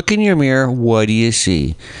if you look in your mirror, what do you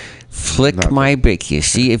see? Flick my bick. You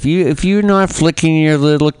see, if you're not flicking your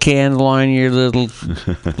little candle on your little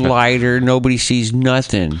lighter, nobody sees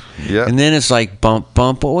nothing. Yeah. And then it's like bump.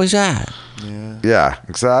 What was that? Yeah,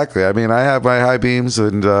 exactly. I mean, I have my high beams,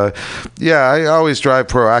 and I always ride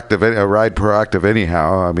proactive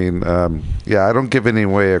anyhow. I mean, I don't give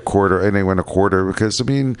anyone a quarter because I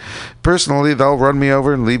mean, personally, they'll run me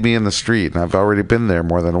over and leave me in the street, and I've already been there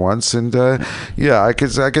more than once. And I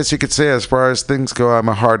guess you could say, as far as things go, I'm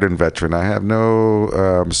a hardened veteran. I have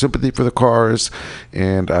no sympathy for the cars,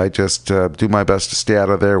 and I just do my best to stay out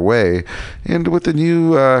of their way. And with the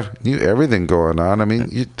new everything going on, I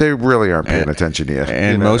mean, they really aren't paying attention yet.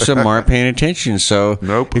 And most of them aren't paying attention. So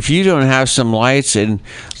if you don't have some lights and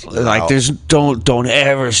like don't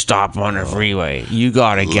ever stop on the freeway. You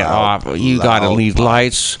gotta get off. You gotta leave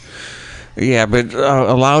lights. Yeah, but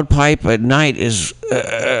a loud pipe at night is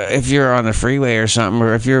if you're on the freeway or something,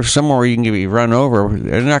 or if you're somewhere where you can be run over,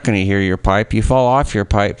 they're not going to hear your pipe. You fall off your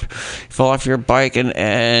pipe, you fall off your bike,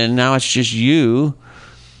 and now it's just you.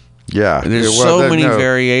 Yeah, there's so many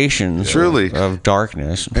variations of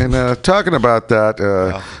darkness. And talking about that,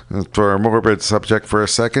 for a morbid subject for a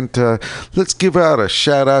second, let's give out a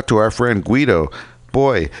shout out to our friend Guido.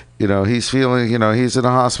 Boy, he's feeling, he's in a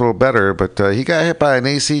hospital better, but he got hit by an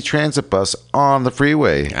AC transit bus on the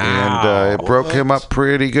freeway, and it broke him up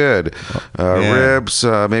pretty good. Ribs,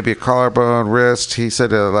 maybe a collarbone, wrist. He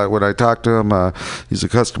said, when I talked to him, he's a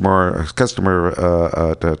customer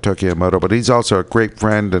at Tokyo Moto, but he's also a great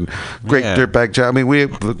friend and great dirtbag job. I mean,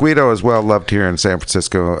 Guido is well loved here in San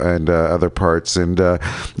Francisco and other parts, and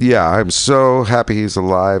I'm so happy he's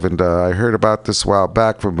alive. And I heard about this a while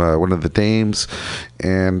back from one of the dames.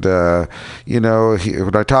 And,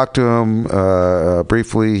 when I talked to him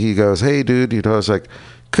briefly, he goes, hey, dude, I was like,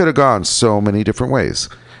 could have gone so many different ways.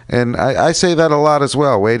 And I say that a lot as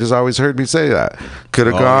well. Wade has always heard me say that. Could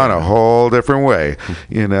have gone a whole different way,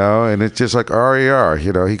 and it's just like RER,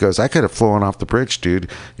 he goes, I could have flown off the bridge,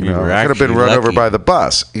 dude. I could have been run over by the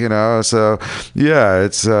bus, so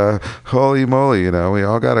it's holy moly, we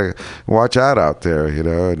all got to watch out there,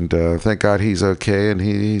 and thank God he's okay and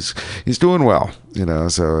he's doing well,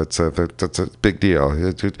 so that's a big deal.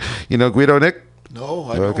 Guido, Nick? No,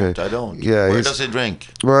 I don't. I don't. Yeah, where does he drink?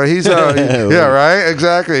 Well, he's yeah, right,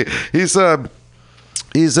 exactly. He's always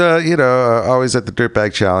at the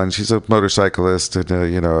Dirtbag Challenge. He's a motorcyclist, and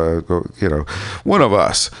one of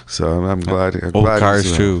us. So I'm glad. Old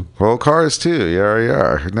cars too. Old cars too.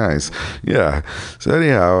 Yeah. Nice. Yeah. So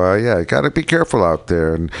anyhow, got to be careful out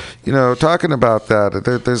there. And talking about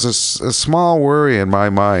that, there's a small worry in my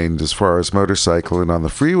mind as far as motorcycling on the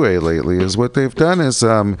freeway lately. Is what they've done is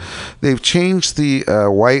they've changed the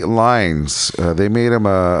white lines. They made them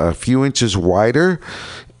a few inches wider.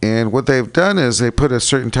 And what they've done is they put a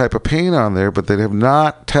certain type of paint on there, but they have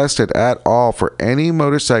not tested at all for any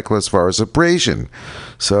motorcycle as far as abrasion.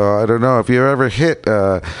 So I don't know if you ever hit,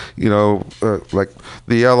 like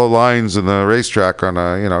the yellow lines in the racetrack on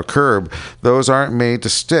a curb. Those aren't made to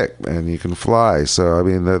stick, and you can fly. So I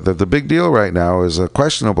mean, the big deal right now is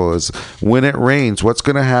questionable. Is when it rains, what's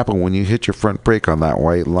going to happen when you hit your front brake on that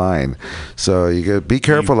white line? So you got to be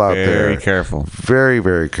careful out there. Very careful. Very,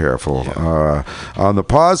 very careful. Yeah. On the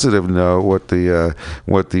positive note, what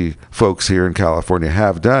the folks here in California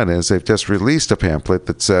have done is they've just released a pamphlet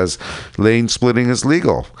that says lane splitting is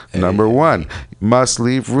legal. Number one, must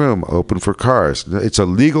leave room open for cars. It's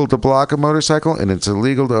illegal to block a motorcycle, and it's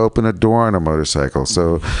illegal to open a door on a motorcycle.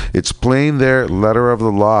 So it's plain there, letter of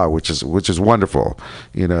the law, which is wonderful.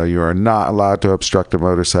 You are not allowed to obstruct a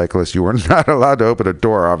motorcyclist. You are not allowed to open a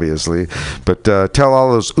door, obviously. But tell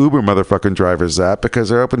all those Uber motherfucking drivers that, because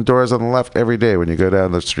they're open doors on the left every day when you go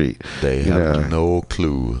down the street. They have no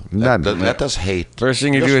clue. None. Let us hate. First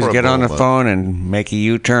thing you do is get on the phone and make a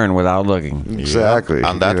U-turn without looking. Exactly.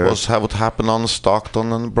 Yeah. And that was what happened on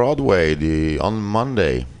Stockton and Broadway on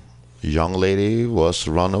Monday. A young lady was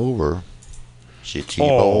run over. She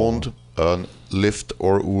T-boned a Lyft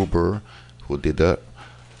or Uber who did I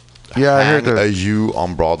heard a U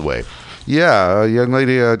on Broadway. Yeah, a young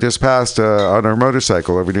lady just passed on her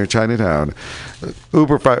motorcycle over near Chinatown.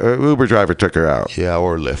 Uber driver took her out. Yeah,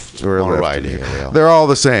 or Lyft. Or Lyft. Riding. Yeah. They're all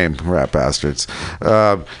the same, rat bastards.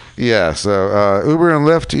 So Uber and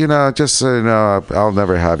Lyft, just so you know, I'll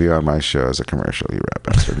never have you on my show as a commercial, you rat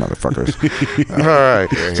bastard motherfuckers. All right,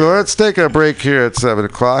 so let's take a break here at 7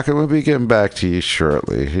 o'clock, and we'll be getting back to you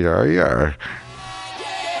shortly. Here you are.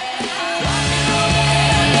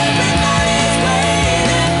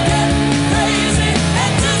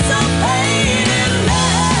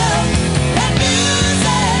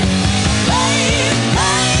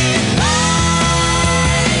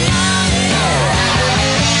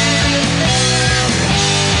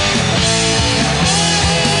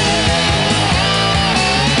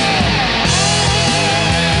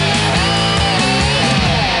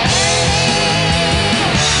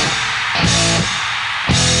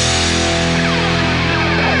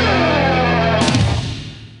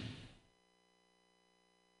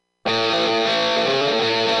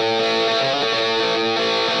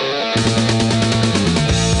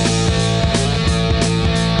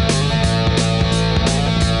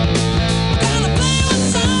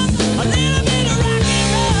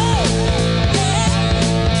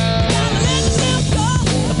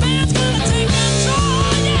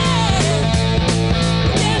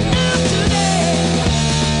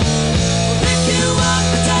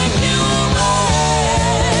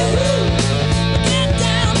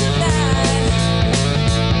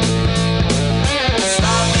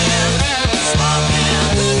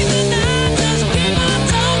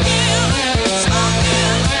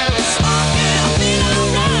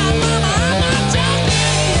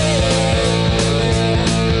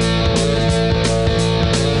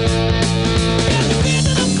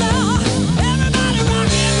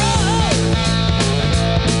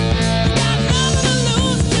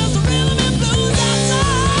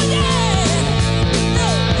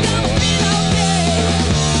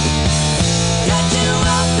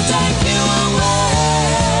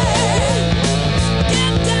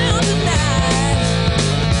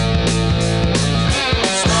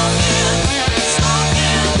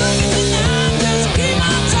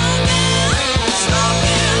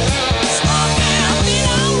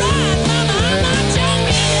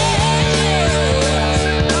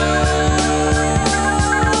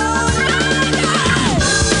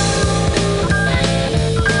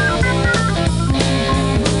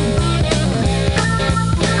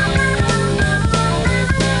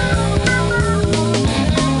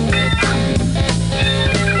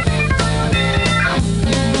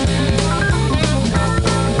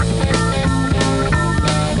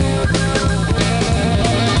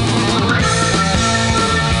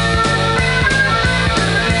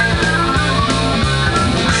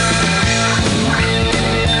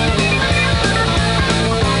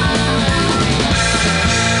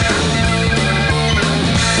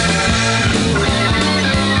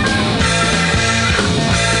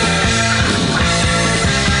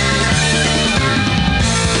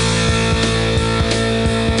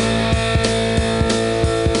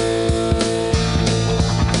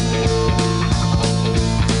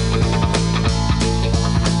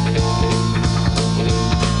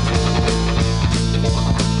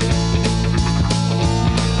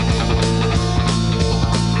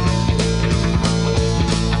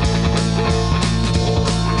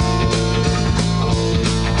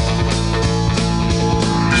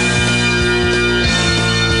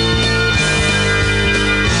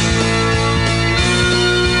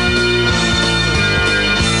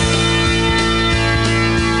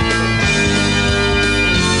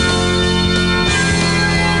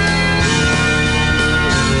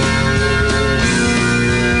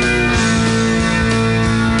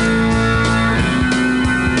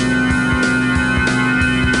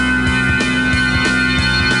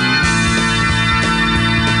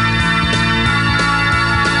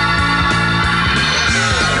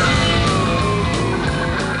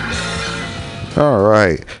 All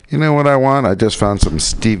right. You know what I want? I just found some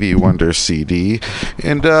Stevie Wonder CD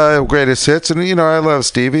and greatest hits. And, you know, I love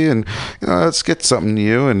Stevie. And let's get something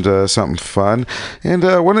new and something fun. And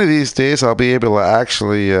one of these days I'll be able to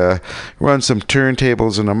actually run some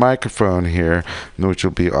turntables and a microphone here, which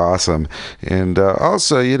will be awesome. And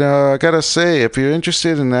also, you know, I got to say, if you're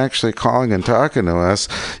interested in actually calling and talking to us,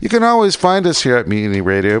 you can always find us here at Mutiny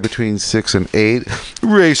Radio between 6 and 8.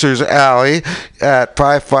 Racers Alley at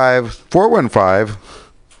 415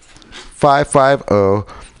 550-0511.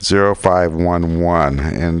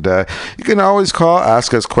 And you can always call,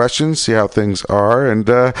 ask us questions, see how things are, and,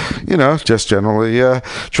 you know, just generally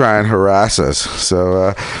try and harass us.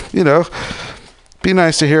 So, you know, be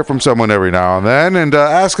nice to hear from someone every now and then, and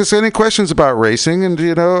ask us any questions about racing. And,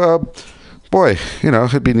 you know, boy, you know,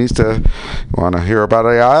 it'd be nice to want to hear about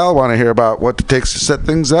AI, want to hear about what it takes to set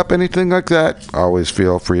things up, anything like that. Always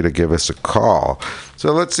feel free to give us a call.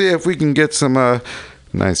 So let's see if we can get some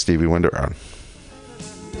nice Stevie Wonder on.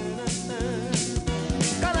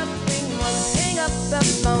 Hang up the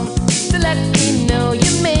phone to let me know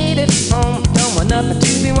you made it home. Don't want nothing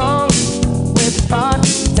to be wrong with a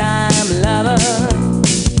part-time lover.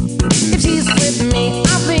 If she's with me,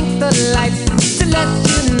 I'll blink the lights to let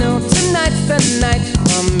you know tonight's the night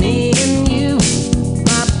for me and you,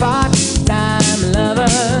 my part-time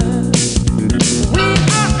lover. We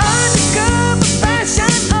are undercover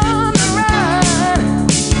fashion on the run,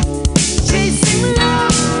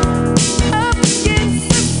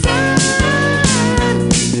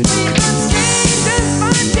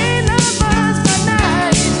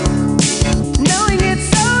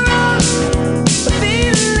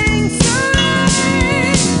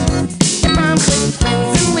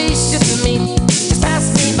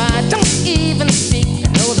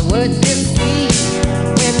 could this be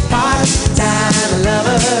with part-time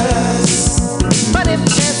lovers? But if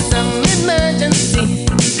there's some emergency,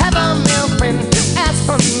 have a male friend to ask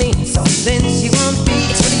for me, so then she won't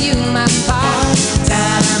be with you, my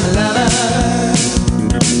part-time lover.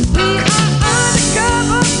 We are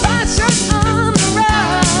undercover fashion on the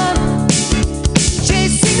run,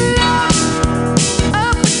 chasing love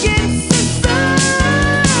up against the sun.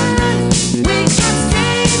 We are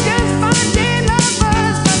strangers, finding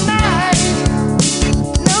lovers by night,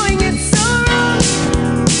 knowing it's so wrong,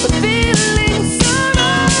 but feeling so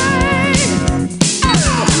right.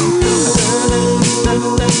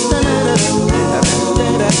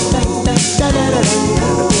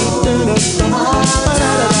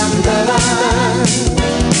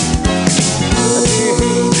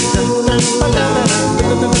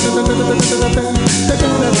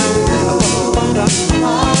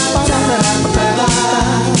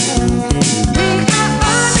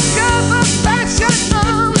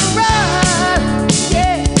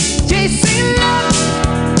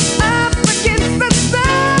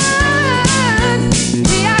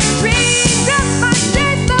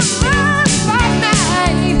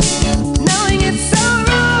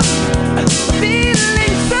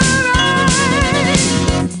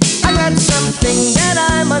 That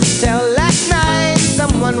I must tell. Last night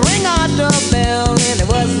someone rang our doorbell and it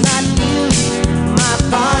was not you, my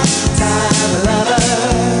part-time lover.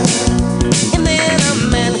 And then a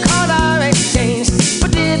man called our exchange,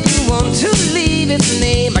 but if you want to leave his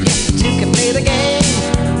name, I guess that you can play the game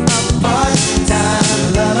of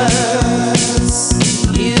part-time lovers.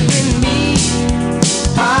 You and me,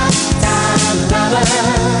 part-time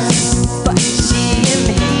lovers, but she and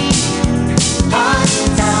he,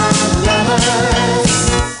 part-time lovers.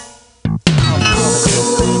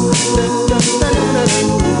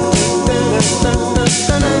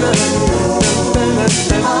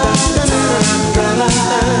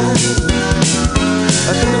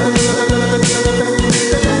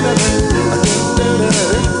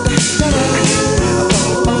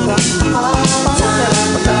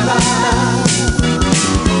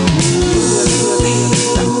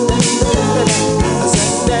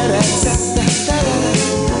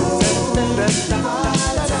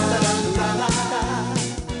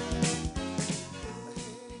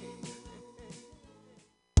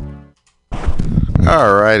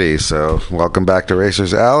 Alrighty, so welcome back to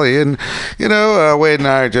Racers Alley, and Wade and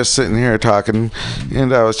I are just sitting here talking,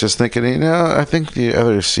 and I was just thinking, I think the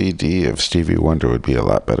other CD of Stevie Wonder would be a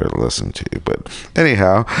lot better to listen to. But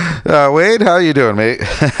anyhow, Wade, how you doing, mate?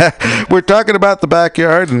 We're talking about the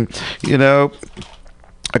backyard, and I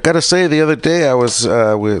gotta say, the other day I was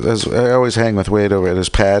I always hang with Wade over at his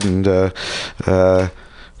pad, and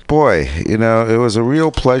boy, it was a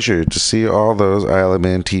real pleasure to see all those Isle of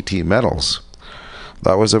Man TT medals.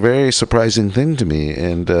 That was a very surprising thing to me,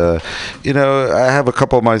 and I have a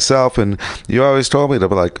couple myself, and you always told me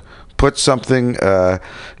to put something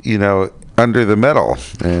under the medal.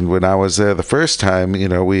 And when I was there the first time,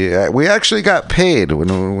 we actually got paid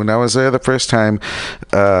when I was there the first time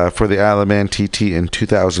for the Isle of Man TT in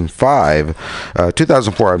 2004.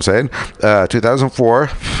 2004.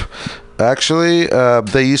 Actually,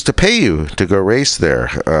 they used to pay you to go race there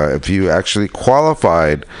if you actually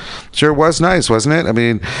qualified. Sure was nice, wasn't it? I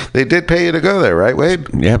mean, they did pay you to go there, right, Wade?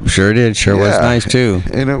 Yep, sure did. Sure was nice, too.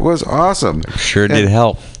 And it was awesome. Sure did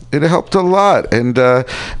help. It helped a lot, and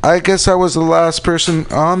I guess I was the last person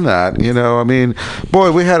on that. I mean,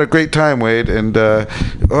 boy, we had a great time, Wade, and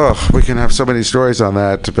we can have so many stories on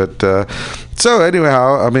that. But so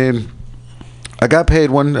anyhow, I mean, I got paid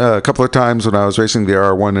a couple of times when I was racing the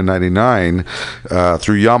R1 in '99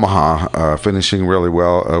 through Yamaha, finishing really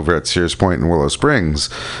well over at Sears Point in Willow Springs.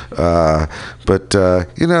 But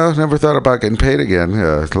never thought about getting paid again.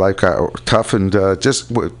 Life got tough, and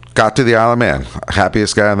just got to the Isle of Man.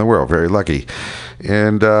 Happiest guy in the world, very lucky.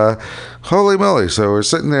 And holy moly! So we're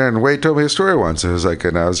sitting there, and Wade told me a story once. It was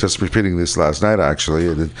and I was just repeating this last night actually,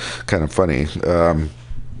 and it's kind of funny.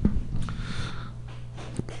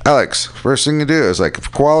 Alex, first thing you do is if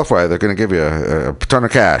you qualify, they're going to give you a ton of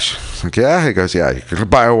cash. Yeah? He goes, yeah, you're going to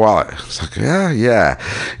buy a wallet. It's yeah.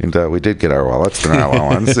 And we did get our wallets, the nylon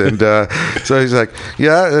ones. And so he's like,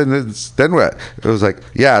 yeah, and then what? It was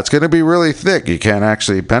yeah, it's going to be really thick. You can't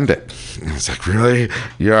actually bend it. And it's really?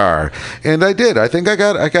 You are. And I did. I think I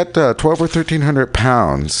got 12 or 1,300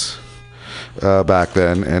 pounds back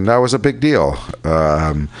then, and that was a big deal.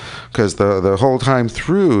 Because the whole time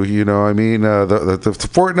through, the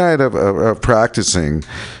fortnight of practicing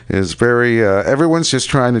is very. Everyone's just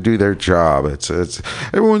trying to do their job. It's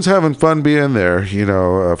everyone's having fun being there.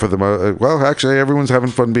 For the well, actually, everyone's having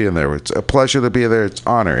fun being there. It's a pleasure to be there. It's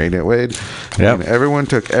honor, ain't it, Wade? Yeah. Everyone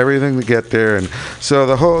took everything to get there, and so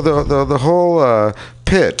the whole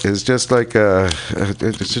pit is just like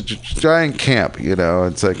it's a giant camp.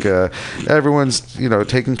 It's like everyone's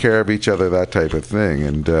taking care of each other, that type of thing,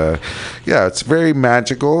 and it's very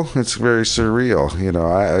magical. It's very surreal.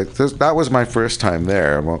 That was my first time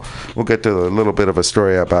there, and we'll get to a little bit of a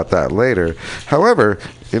story about that later. However,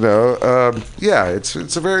 it's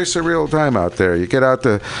a very surreal time out there. You get out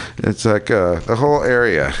it's like the whole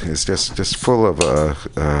area is just full of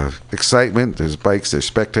excitement. There's bikes, there's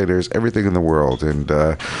spectators, everything in the world, and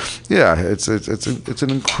it's an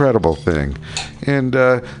incredible thing. And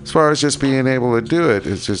as far as just being able to do it,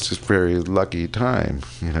 it's just a very lucky time.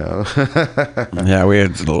 Yeah, we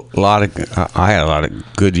had I had a lot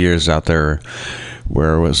of good years out there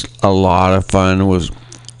where it was a lot of fun.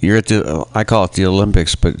 You're at I call it the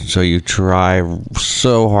Olympics, but so you try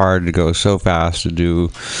so hard to go so fast to do,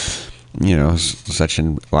 such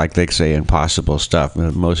like they say, impossible stuff,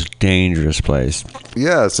 the most dangerous place.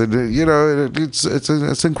 Yes, and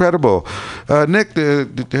it's incredible. Nick,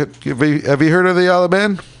 have you heard of the Isle of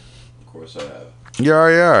Man? Of course I have.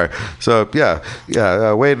 Yeah. So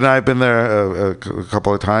Wade and I have been there a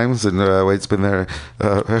couple of times, and Wade's been there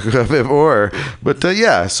a bit more. But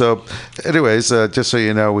so anyways, just so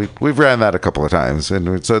you know, we've ran that a couple of times,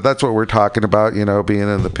 and so that's what we're talking about. Being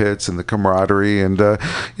in the pits and the camaraderie, and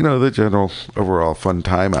the general overall fun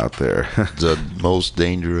time out there. The most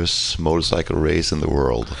dangerous motorcycle race in the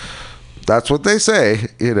world. That's what they say.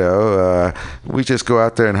 We just go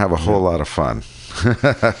out there and have a whole lot of fun.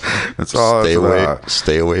 That's all.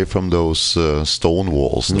 Stay away from those stone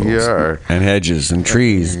walls. Yeah, and hedges and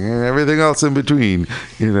trees and everything else in between.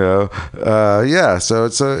 So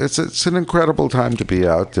it's an incredible time to be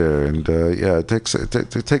out there, and it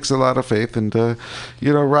takes a lot of faith and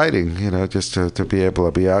riding. Just to be able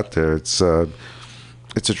to be out there. It's a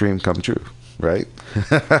dream come true. Right?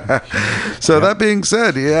 So that being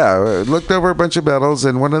said, I looked over a bunch of medals,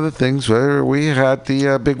 and one of the things where we had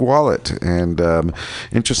the big wallet, and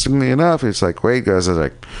interestingly enough, it's like Wade goes, I was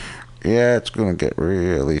like, it's going to get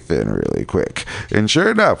really thin really quick. And sure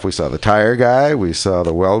enough, we saw the tire guy, we saw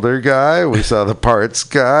the welder guy, we saw the parts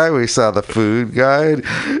guy, we saw the food guy.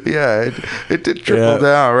 It did trickle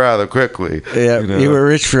down rather quickly. Yeah, you were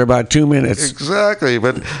rich for about 2 minutes. Exactly,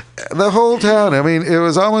 but the whole town, it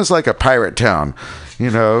was almost like a pirate town.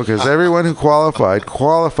 Because everyone who qualified.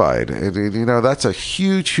 That's a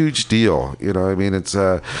huge deal. It's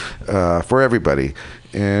for everybody.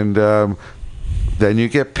 And then you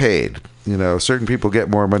get paid. Certain people get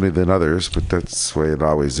more money than others, but that's the way it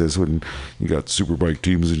always is when you got superbike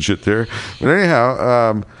teams and shit there. But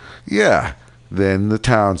anyhow, then the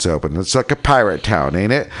town's open. It's like a pirate town,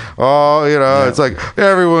 ain't it? Oh, it's like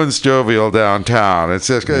everyone's jovial downtown. It's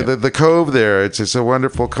just the cove there. It's just a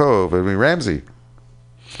wonderful cove. Ramsey.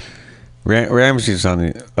 Ramsey's on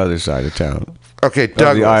the other side of town. Okay,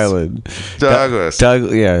 Douglas. The island. Douglas.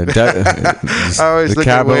 I always look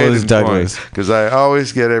at Wade is Douglas. Because I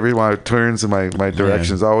always get everyone turns and my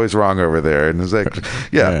direction's always wrong over there. And it's like,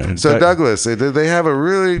 So Douglas, they have a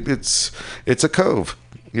really, it's a cove.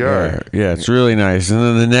 Yeah, it's really nice. And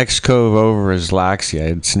then the next cove over is Laxey.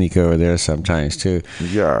 I'd sneak over there sometimes too.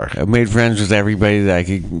 Yeah, I made friends with everybody that I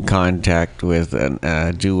could contact with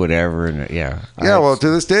and do whatever. And well, to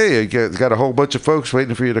this day, you got a whole bunch of folks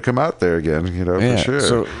waiting for you to come out there again. For sure.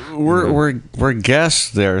 So we're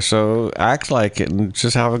guests there. So act like it and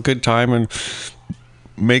just have a good time and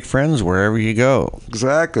make friends wherever you go.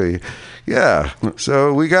 Exactly. Yeah.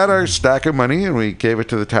 So we got our stack of money, and we gave it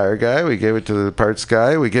to the tire guy, we gave it to the parts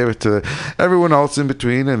guy, we gave it to everyone else in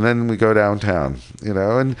between, and then we go downtown.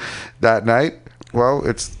 And that night, well,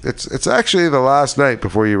 it's actually the last night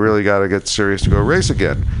before you really got to get serious to go race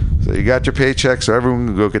again. So you got your paycheck, so everyone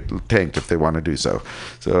can go get tanked if they want to do so.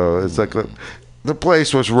 So it's like the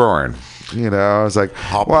place was roaring. It's like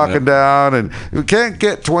walking down, and you can't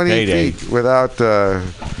get 20 feet without.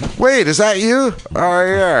 Wade, is that you? Oh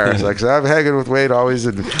yeah. It's like, so I'm hanging with Wade always,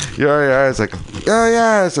 and it's like, oh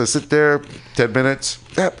yeah. So sit there, 10 minutes.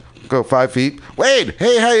 Yep. Go 5 feet. Wade,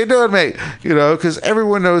 hey, how you doing, mate? Because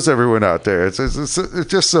everyone knows everyone out there. It's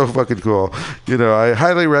just so fucking cool. I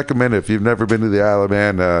highly recommend it if you've never been to the Isle of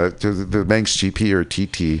Man, to the Manx GP or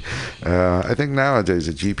TT. I think nowadays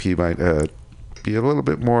a GP might. be a little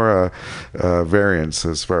bit more variance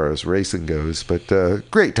as far as racing goes. But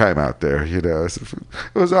great time out there, you know. It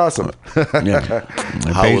was awesome. Yeah.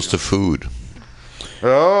 How was the food?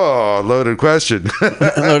 Oh, loaded question.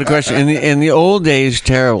 Loaded question. In the old days,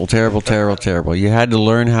 terrible. You had to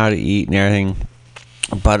learn how to eat and everything.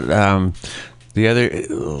 But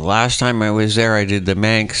last time I was there, I did the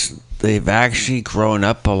Manx. They've actually grown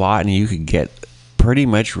up a lot, and you could get pretty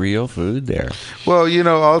much real food there. Well, you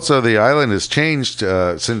know, also the island has changed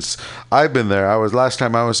since I've been there. Last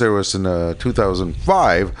time I was there was in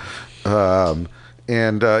 2005.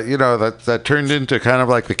 And, you know, that turned into kind of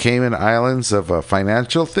like the Cayman Islands of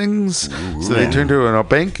financial things. So they turned into a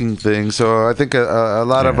banking thing. So I think a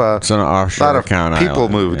lot of it's an offshore account people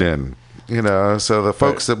island, moved in, you know. So the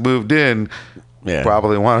folks that moved in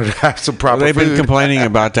probably wanted to have some proper they've food. been complaining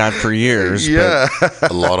about that for years. Yeah.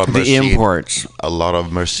 A lot of The imports. A lot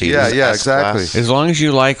of Mercedes. Yeah, S-Class. exactly. As long as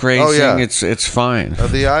you like racing, it's fine.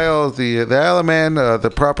 The Isle of Man,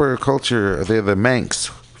 the proper culture, they're the Manx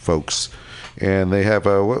folks. And they have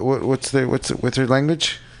what's their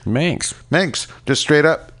language? Manx, just straight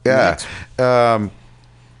up. Yeah.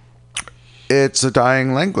 It's a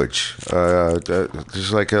dying language,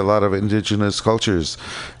 just like a lot of indigenous cultures.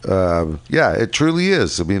 It truly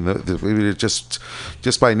is. I mean, it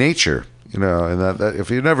just by nature, you know. And that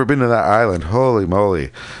if you've never been to that island, holy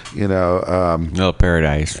moly, you know, no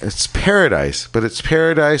paradise. It's paradise, but it's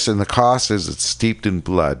paradise, and the cost is it's steeped in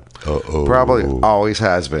blood. Probably always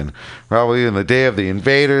has been. Probably in the day of the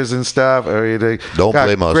invaders and stuff. Don't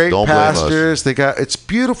blame us. Great Don't blame us. pastures. It's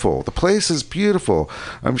beautiful. The place is beautiful.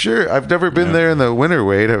 I'm sure. I've never been there in the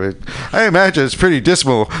winter. I imagine it's pretty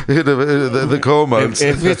dismal in the cold months.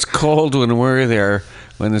 If it's cold when we're there,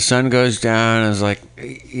 when the sun goes down, it's like,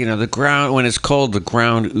 you know, the ground. When it's cold, the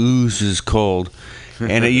ground oozes cold.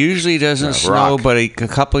 And it usually doesn't snow, but a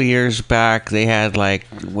couple of years back they had I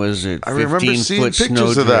remember seeing 15-foot snow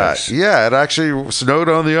pictures of that. Yeah, it actually snowed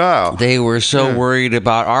on the Isle. They were so worried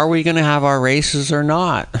about, are we going to have our races or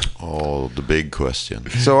not? Oh, the big question.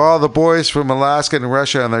 So all the boys from Alaska and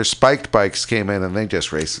Russia on their spiked bikes came in and they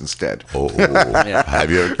just raced instead. Have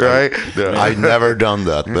you? Right? I've never done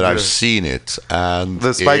that, but I've seen it. And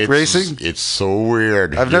the spike racing? It's so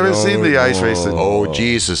weird. I've never seen the ice racing. Oh,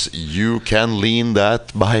 Jesus. You can lean that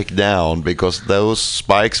bike down because those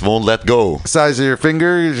spikes won't let go. Size of your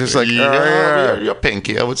finger, you're just like, your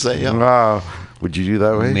pinky, I would say. Yeah. Wow. Would you do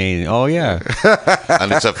that way? Amazing. Oh yeah.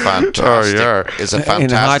 And it's a fantastic. It's a fantastic.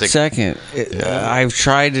 In a hot second. I've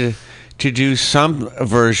tried to do some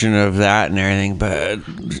version of that and everything, but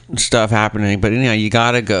stuff happening. But anyhow, you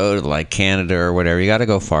got to go to like Canada or whatever. You got to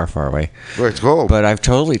go far, far away. Where it's cold. But I've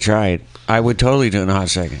totally tried. I would totally do it in a hot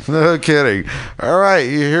second. No kidding. All right,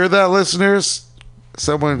 you hear that, listeners?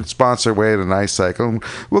 Someone sponsor Wade and Ice Cycle.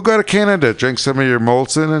 We'll go to Canada, drink some of your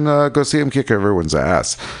Molson, and go see him kick everyone's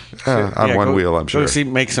ass on one wheel, I'm sure.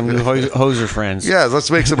 Make some new hoser friends. Yeah, let's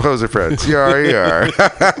make some hoser friends. Yeah,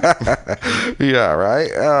 yeah, right?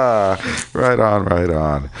 Right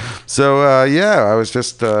on. So, I was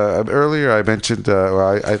just, earlier I mentioned,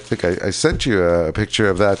 I think I sent you a picture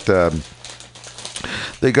of that.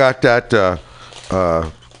 They got that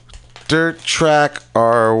dirt track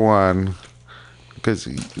R1. Because,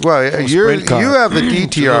 you have the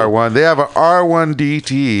DTR one. They have an R1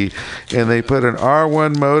 DT, and they put an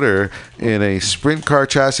R1 motor in a sprint car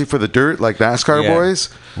chassis for the dirt, like NASCAR boys.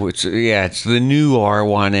 It's the new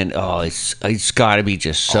R1, and it's got to be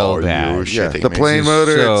just so bad. Yeah, the plain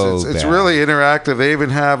motor, it's really interactive. They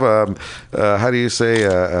even have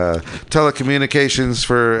telecommunications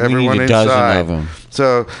for everyone need a inside. dozen of them.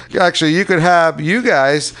 So actually, you could have you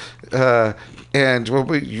guys,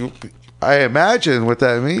 I imagine what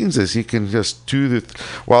that means is you can just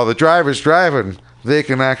while the driver's driving, they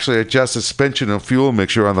can actually adjust suspension and fuel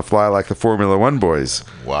mixture on the fly like the Formula One boys.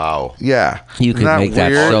 Wow. Yeah. You can make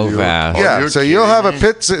that so fast. Yeah, so you'll have a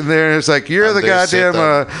pit sitting there and it's like you're the goddamn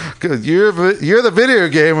you're the video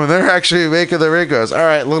game when they're actually making the rig goes, all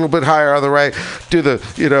right, a little bit higher on the right, do the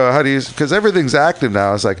because everything's active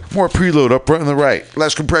now. It's like more preload up front on the right,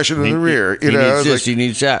 less compression in the rear. He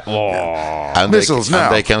needs that. And missiles now.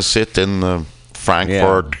 And they can sit in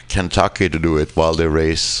Frankfort, Kentucky to do it while they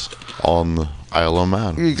race on Isle of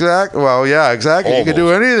Man. Exactly. Well, yeah, exactly. Almost. You can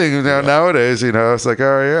do anything nowadays. It's like,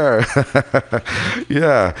 oh yeah,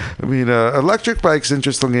 yeah. I mean, electric bikes.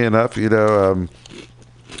 Interestingly enough, they're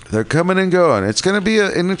coming and going. It's going to be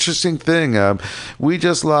an interesting thing. We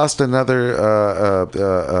just lost another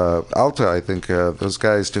Alta. I think those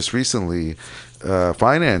guys just recently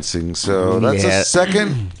financing. So that's a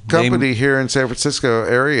second company here in San Francisco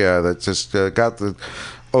area that just got the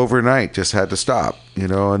overnight just had to stop,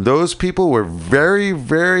 and those people were very,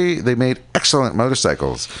 very, they made excellent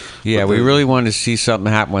motorcycles. Yeah, we really wanted to see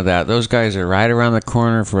something happen with that. Those guys are right around the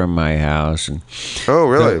corner from my house. And oh,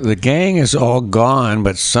 really? The gang is all gone,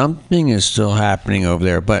 but something is still happening over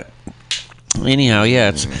there. But anyhow,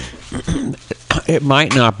 yeah, it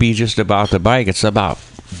might not be just about the bike. It's about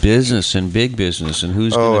business and big business and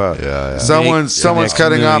who's someone's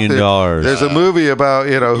cutting off there's a movie about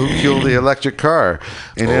who killed the electric car,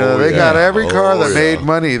 and they got every car that made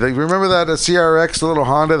money. They remember that a CRX, the little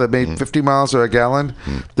Honda that made 50 miles to a gallon.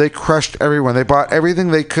 They crushed everyone. They bought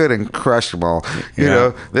everything they could and crushed them all. They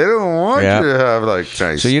don't want you to have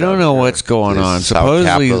nice. So you don't know what's going on.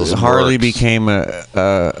 Supposedly Harley became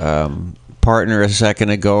a partner a second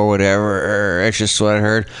ago or whatever. That's just what I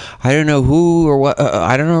heard. I don't know who or what.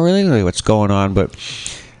 I don't know really what's going on, but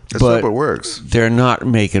how it works. They're not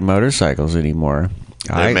making motorcycles anymore.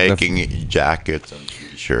 They're making jackets and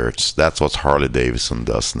T-shirts. That's what Harley Davidson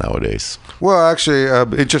does nowadays. Well, actually,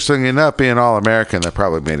 interestingly enough, being all American, they're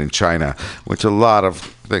probably made in China, which a lot of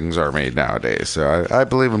things are made nowadays. So I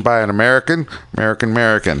believe in buying American.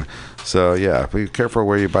 So, yeah, be careful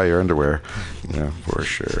where you buy your underwear, for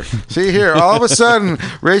sure. See here, all of a sudden,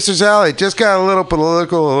 Racers Alley just got a little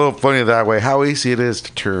political, a little funny that way. How easy it is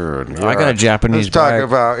to turn. I got a Japanese bike.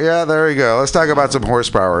 There we go. Let's talk about some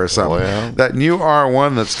horsepower or something. That new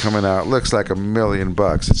R1 that's coming out looks like $1 million.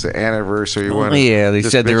 It's the anniversary one. Yeah, they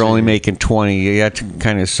said they're only making 20. That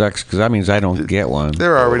kind of sucks because that means I don't get one.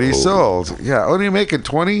 They're already sold. Yeah, only making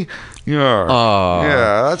 20?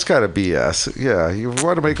 Yeah, that's kind of BS. Yeah, you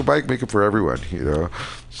want to make a bike, make it for everyone.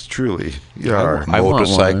 It's truly. Yeah,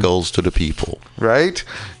 motorcycles to the people, right?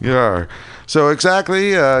 Yeah. So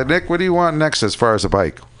exactly, Nick, what do you want next as far as a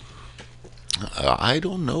bike? I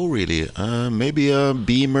don't know really. Maybe a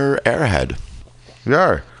Beamer Airhead.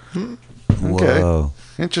 Yeah. Okay. Whoa.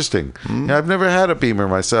 Interesting. Yeah, I've never had a Beamer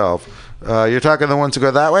myself. You're talking the ones that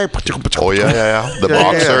go that way? Oh, yeah. The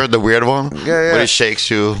boxer, the weird one. Yeah. Where it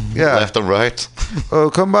shakes you left and right.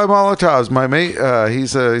 Oh, come by Molotov's. My mate, he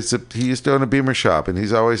used to own a Beamer shop, and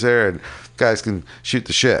he's always there, and guys can shoot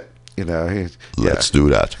the shit. Let's do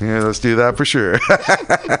that. Yeah, let's do that for sure.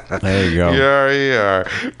 There you go. Yeah.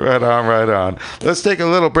 Right on. Let's take a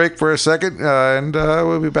little break for a second, and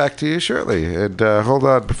we'll be back to you shortly. And hold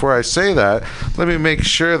on, before I say that, let me make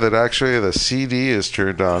sure that actually the CD is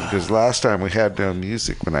turned on, because last time we had no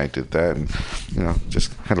music when I did that, and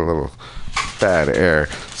just had a little bad air.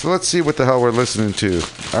 So let's see what the hell we're listening to.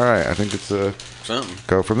 All right, I think it's something.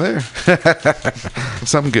 Go from there.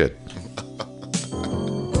 Something good.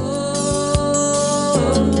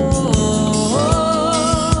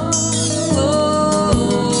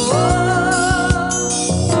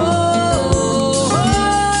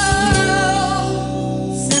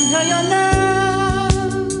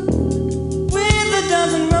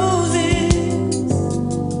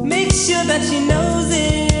 That she knows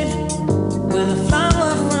it with a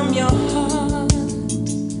flower from your heart.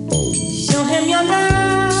 Show him your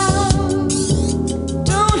love.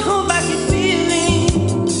 Don't hold back your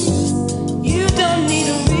feelings. You don't need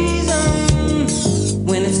a reason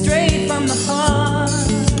when it's straight from the heart.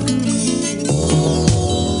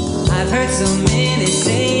 I've heard so many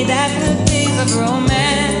say that the days of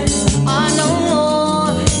romance are no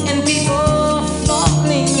more, and people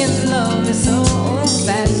falling in love is so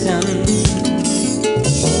old-fashioned.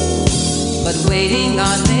 But waiting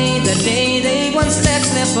all day, the day they once let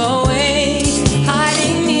slip away,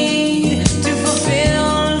 hiding need to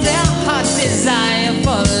fulfill their heart's desire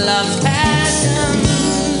for love's passion.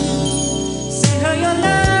 Send her your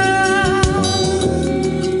love,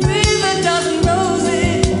 breathe a dozen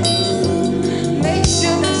roses, make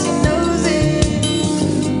sure that she knows it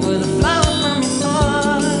with a flower from your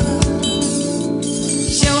heart.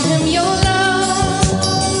 Show him your love.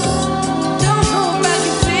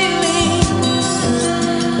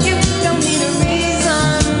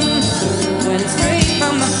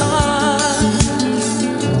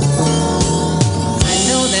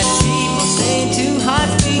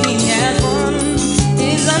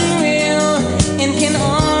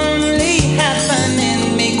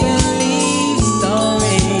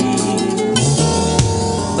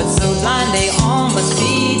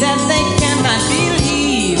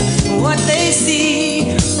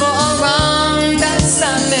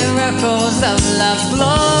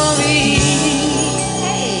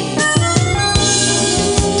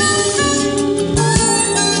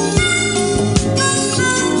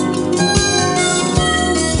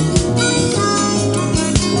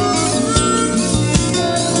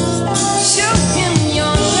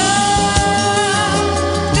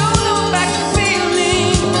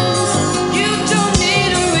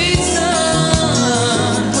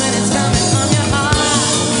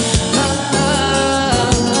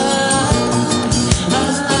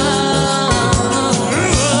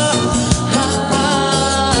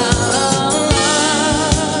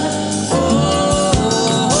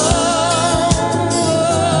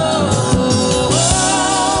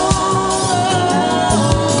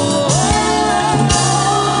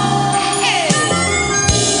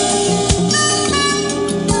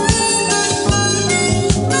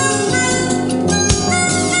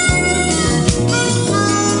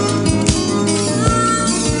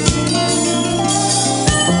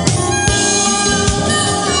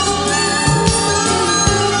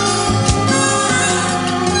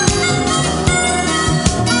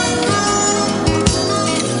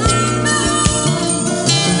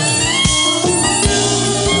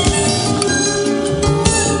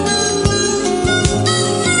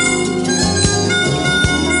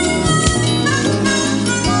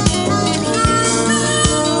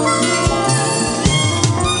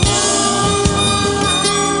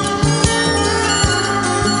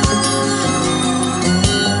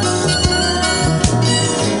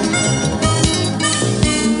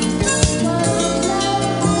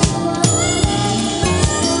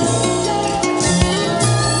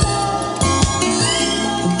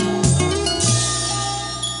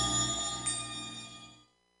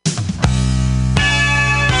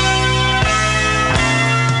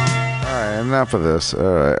 enough of this. All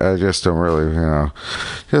right, I just don't really,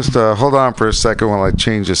 just hold on for a second while I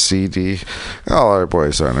change the CD. All our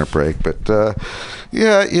boys are on a break, but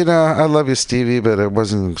yeah, I love you, Stevie, but it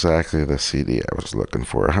wasn't exactly the CD I was looking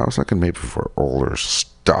for. I was looking maybe for older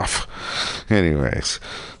stuff. Anyways,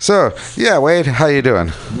 so yeah, Wade, how you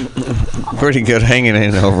doing? Pretty good, hanging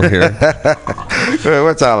in over here.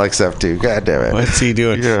 What's Alex up to? God damn it! What's he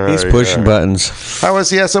doing? Yeah, He's pushing buttons. How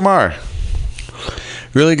was the SMR?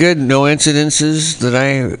 Really good. No incidences that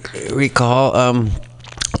I recall.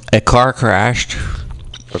 A car crashed.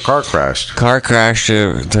 A car crashed.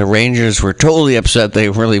 The Rangers were totally upset. They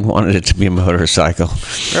really wanted it to be a motorcycle.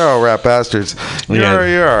 Oh, rat bastards! You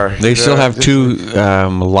are. They still have two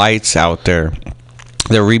lights out there.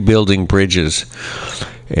 They're rebuilding bridges,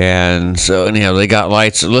 and so anyhow, they got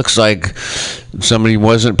lights. It looks like somebody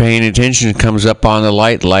wasn't paying attention. It comes up on the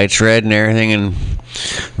light's red and everything, and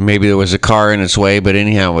maybe there was a car in its way. But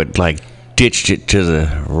anyhow, it ditched it to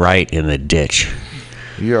the right in the ditch.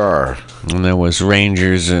 Yar. And there was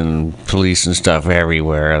Rangers and police and stuff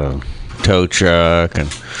everywhere. The tow truck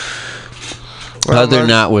and other than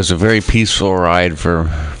that, was a very peaceful ride for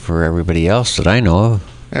everybody else that I know of.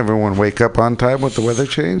 Everyone wake up on time with the weather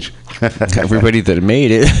change? Everybody that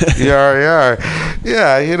made it. Yeah.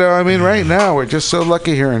 Right now we're just so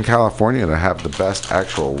lucky here in California to have the best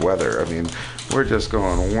actual weather. We're just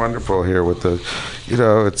going wonderful here with the,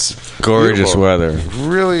 it's gorgeous beautiful. weather. It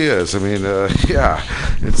really is.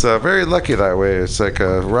 It's very lucky that way. It's like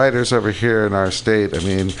riders over here in our state.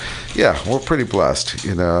 We're pretty blessed.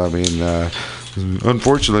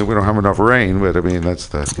 Unfortunately, we don't have enough rain, but that's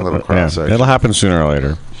the little cross section. It'll happen sooner or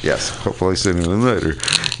later. Yes, hopefully sooner than later.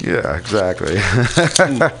 Yeah, exactly.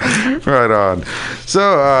 Right on.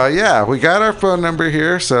 So, we got our phone number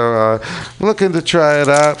here. So, looking to try it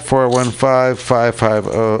out,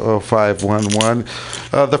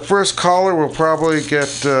 415-550-0511. The first caller will probably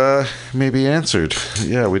get maybe answered.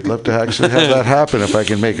 Yeah, we'd love to actually have that happen if I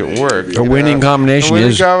can make it work. A winning combination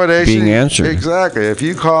is being answered. Exactly. If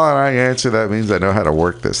you call and I answer, that means I know how to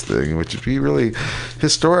work this thing, which would be really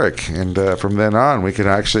historic. And from then on, we can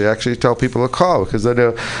actually tell people to call, because I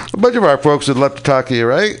know a bunch of our folks would love to talk to you,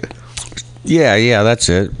 right? Yeah, that's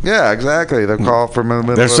it. Yeah, exactly. They'll call from the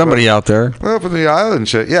middle. There's somebody out there. Well, from the island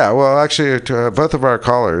shit. Yeah, well, actually, both of our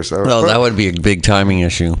callers. That would be a big timing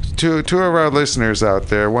issue. Two of our listeners out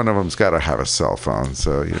there, one of them's got to have a cell phone.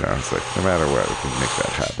 So, it's like no matter what, we can make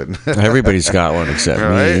that happen. Everybody's got one except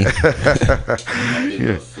me.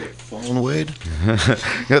 Yeah. Phone, Wade? You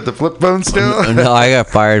got the flip phone still? No, I got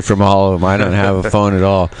fired from all of them. I don't have a phone at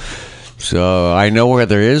all. So I know where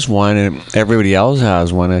there is one, and everybody else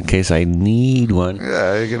has one in case I need one.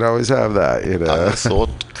 Yeah, you can always have that. I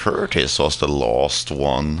thought Curtis was the last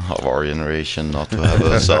one of our generation not to have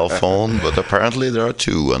a cell phone, but apparently there are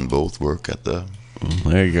two, and both work at the...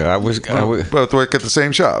 There you go. Both work at the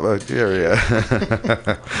same shop. Yeah.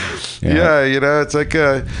 It's like...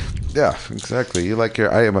 yeah, exactly. You like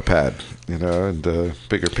your I am a pad, and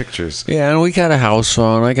bigger pictures. Yeah, and we got a house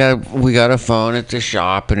phone. We got a phone at the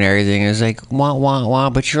shop and everything. It's like wah,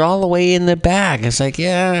 but you're all the way in the back. It's like,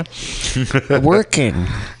 yeah, working.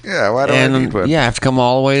 Yeah, why do I need one? Yeah, I have to come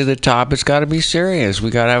all the way to the top. It's got to be serious.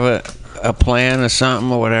 We got to have a plan or something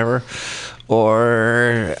or whatever,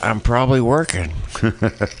 or I'm probably working.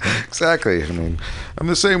 Exactly. I'm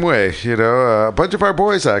the same way. A bunch of our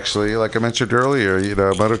boys, actually, like I mentioned earlier,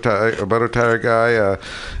 a motor tire guy,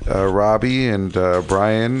 Robbie and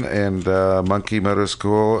Brian, and Monkey Motor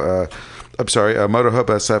School, Motor Hub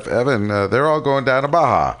SF Evan, they're all going down to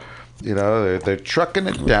Baja. They're trucking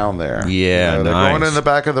it down there. Yeah, they're nice. going in the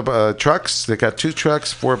back of the trucks. They got 2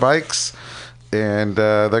 trucks, 4 bikes. And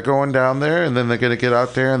they're going down there, and then they're going to get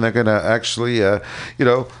out there, and they're going to actually,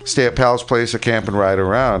 stay at Pal's place or camp and ride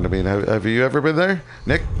around. Have you ever been there,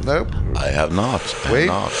 Nick? Nope. I have not. Wait.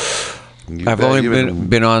 I've only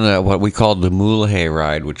been on what we called the Mulahey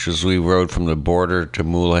ride, which is we rode from the border to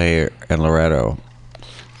Mulahey and Loretto.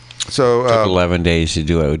 So took 11 days to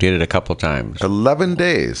do it. We did it a couple times. 11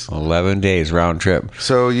 days. 11 days round trip.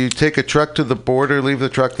 So you take a truck to the border, leave the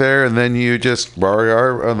truck there, and then you just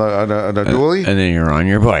bar on a dually, and then you're on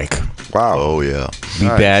your bike. Wow. Oh yeah. Be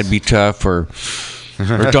bad, be tough, or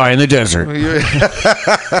die in the desert.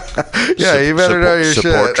 Yeah, you better know your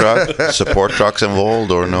support shit. Support trucks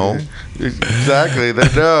involved or no? Exactly.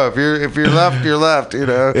 No, if you're left, you're left.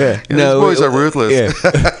 Yeah. These boys are ruthless. Yeah.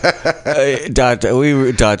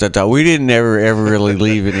 We didn't ever really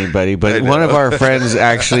leave anybody, but one of our friends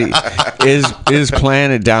actually is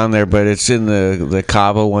planted down there, but it's in the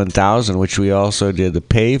Cabo 1000, which we also did the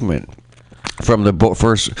pavement. from the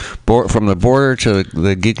from the border to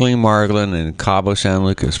the Giggling Marlin and Cabo San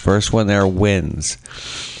Lucas. First one there wins.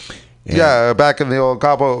 Yeah, back in the old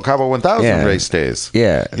Cabo 1000 race days.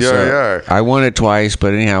 Yeah. Yeah. I won it twice,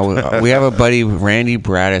 but anyhow, we have a buddy, Randy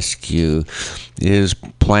Bradescu, is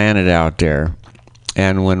planted out there.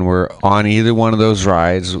 And when we're on either one of those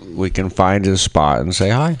rides, we can find his spot and say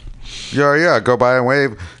hi. Yeah, go by and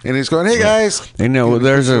wave. And he's going, hey, guys. You know,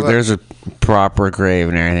 there's a proper grave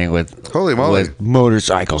and everything with, holy moly, with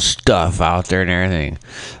motorcycle stuff out there and everything.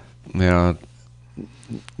 You know,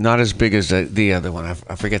 not as big as the other one.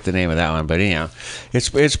 I forget the name of that one, but anyhow, it's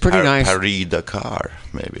pretty nice. Paris Dakar,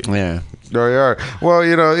 maybe. Yeah. Oh, yeah. Well,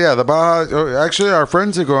 you know, yeah, the Baja. Actually, our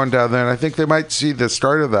friends are going down there, and I think they might see the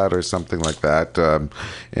start of that or something like that.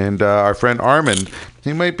 And our friend Armin,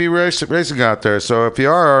 he might be racing out there. So if you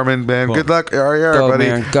are Armin, man, good luck. Go, buddy.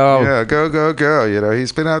 Man, go. Yeah, go. You know,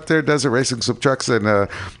 he's been out there desert racing some trucks and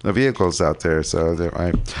vehicles out there. So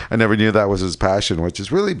I never knew that was his passion, which is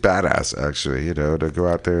really badass, actually. You know, to go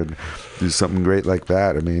out there and do something great like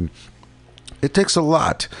that. I mean, it takes a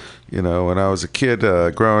lot. You know, when I was a kid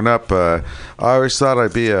growing up, I always thought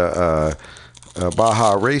I'd be a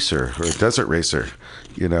Baja racer or a desert racer.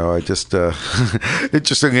 You know, I just,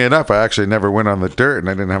 interestingly enough, I actually never went on the dirt, and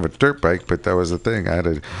I didn't have a dirt bike, but that was the thing. I had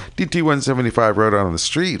a DT-175 rode on the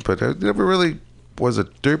street, but I never really was a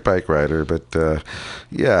dirt bike rider. But,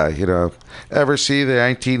 yeah, you know, ever see the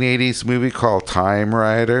 1980s movie called Time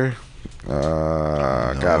Rider?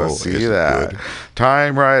 Gotta see that.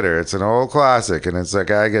 Time Rider. It's an old classic, and it's a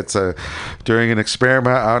guy gets during an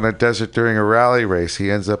experiment out in a desert during a rally race.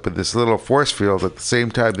 He ends up in this little force field. At the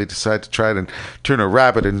same time, they decide to try to turn a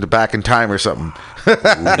rabbit into back in time or something.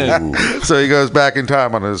 So he goes back in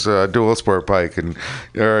time on his dual sport bike, and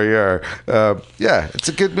yeah, it's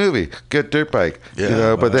a good movie, good dirt bike. Yeah, you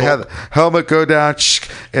know, but they had the helmet go down,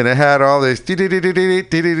 and it had all this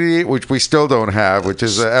which we still don't have, which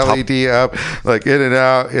is a LED up, like in and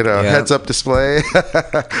out, you know, heads up display.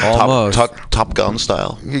 Almost Top Gun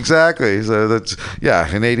style. Exactly. So that's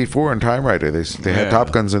in '84 in Time Rider they had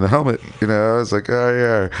Top Guns in the helmet. You know, it's like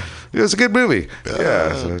it was a good movie.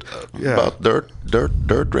 About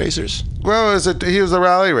dirt racers. Well, he was a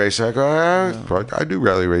rally racer. I go, I do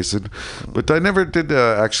rally racing, but I never did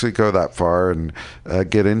actually go that far and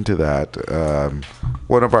get into that.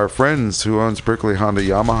 One of our friends who owns Berkeley Honda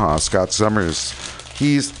Yamaha, Scott Summers,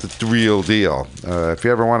 he's the real deal. If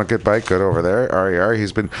you ever want a good bike, go over there. RER.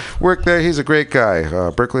 He's been worked there. He's a great guy.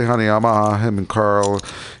 Berkeley Honda Yamaha, him and Carl,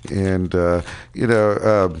 and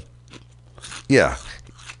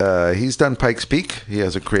he's done Pikes Peak. He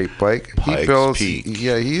has a great bike. Pikes Peak.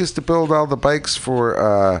 Yeah, he used to build all the bikes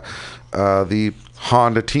for the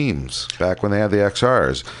Honda teams back when they had the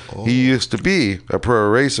XRs. He used to be a pro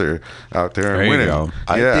racer out there and winning.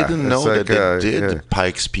 I didn't know that they did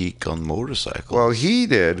Pikes Peak on motorcycles. Well, he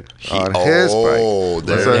did on his bike.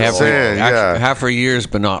 That's what I'm saying. Have for years,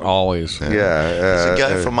 but not always. There's a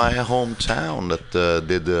guy from my hometown that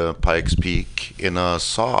did Pikes Peak in a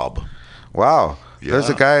Saab. Wow. Yeah. There's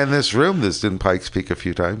a guy in this room that's done Pikes Peak a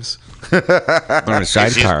few times. On a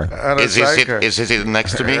sidecar. Is he sitting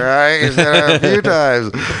next to me? Right, he's done it a few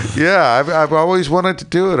times. Yeah, I've always wanted to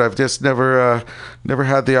do it. I've just never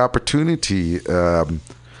had the opportunity. But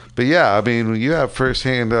yeah, I mean, you have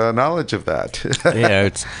firsthand knowledge of that. Yeah,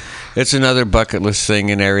 it's another bucket list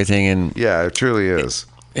thing and everything, and yeah, it truly is.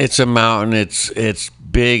 It's a mountain. It's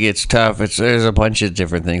big. It's tough. There's a bunch of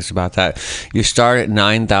different things about that. You start at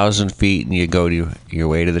 9,000 feet and you go to your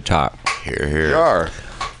way to the top. Here. You are.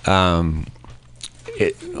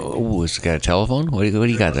 It's got a telephone. What do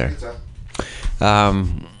you got there?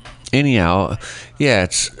 Anyhow, yeah,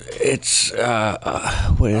 it's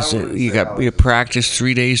what is it? You practice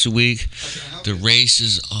 3 days a week. The race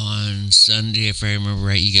is on Sunday, if I remember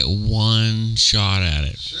right. You get one shot at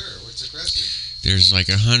it. Sure. What's the question? There's like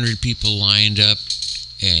 100 people lined up,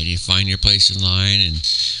 and you find your place in line and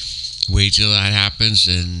wait till that happens,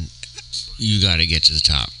 and you got to get to the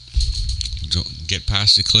top. Don't get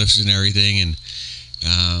past the cliffs and everything, and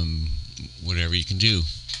whatever you can do.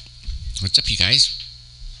 What's up, you guys?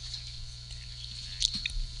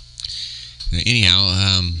 Anyhow,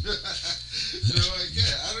 I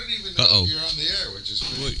don't even know if you're on the air, which is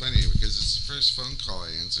pretty funny because it's the first phone call I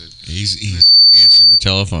answered. He's answering the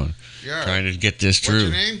telephone, trying to get this through.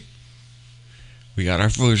 What's your name? We got our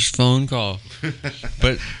first phone call,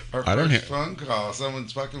 but I don't hear phone call.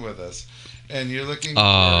 Someone's fucking with us, and you're looking.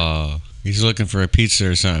 He's looking for a pizza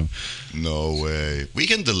or something. No way. We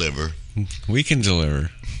can deliver. We can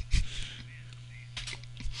deliver.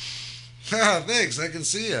 Thanks. I can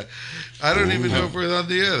see you. I don't even know if we're on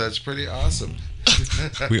the air. That's pretty awesome.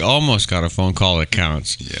 We almost got a phone call that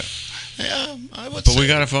counts. Yeah, I would But say. we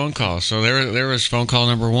got a phone call. So there was phone call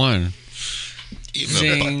number 1.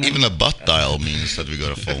 Even a butt dial means that we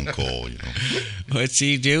got a phone call, What's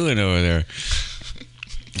he doing over there?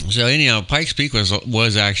 So anyhow, Pikes Peak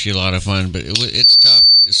was actually a lot of fun, but it's tough.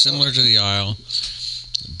 It's similar to the Isle,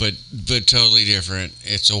 but totally different.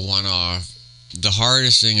 It's a one-off. The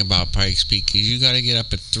hardest thing about Pikes Peak is you got to get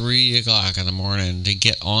up at 3 o'clock in the morning to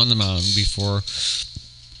get on the mountain before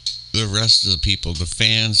the rest of the people, the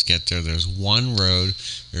fans, get there. There's one road.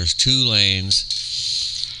 There's 2 lanes.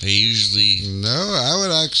 They usually I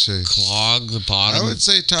would actually clog the bottom. I would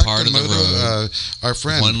say talk part to of the road. Our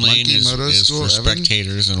friend. One lane Monkey is Moto for School, Evan.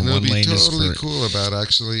 spectators, and It'll one be lane totally is for cool about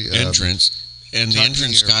actually entrance. And the talking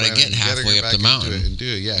entrance to your got to friend get and getting halfway her up back the mountain into it and do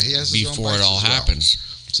it. Yeah, he has his own before it bikes all as well. happens.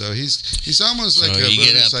 So he's almost like So a you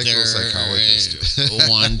get up motorcycle there psychologist. at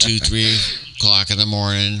 1, 2, 3 o'clock in the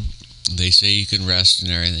morning. They say you can rest and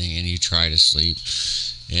everything, and you try to sleep.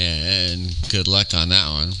 And good luck on that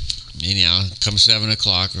one. Anyhow, come 7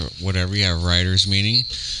 o'clock or whatever, you have a writers' meeting,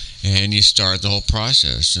 and you start the whole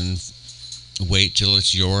process and wait till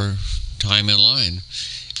it's your time in line.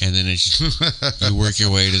 And then you work your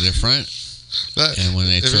way to the front. But and when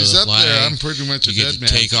they if throw he's the up flag, there, I'm pretty much a you dead get man.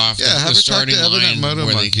 to take off Yeah, the have a talk starting to Evan at line Moto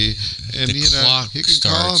where Monkey, and the clock he can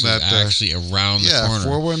call starts him at actually around the corner.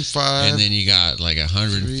 415. And then you got like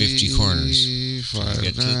 150 corners. 5,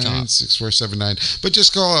 Get to the top. 6479. But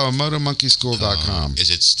just call motomonkeyschool.com. Is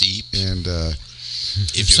it steep? And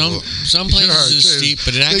If you some places is steep,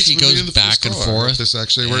 but it actually goes back and forth. This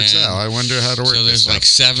actually works And out. I wonder how to work So this there's like out.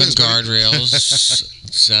 7 guardrails,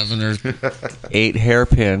 7 or 8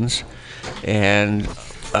 hairpins, and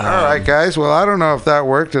All right, guys. Well, I don't know if that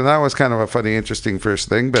worked, and that was kind of a funny, interesting first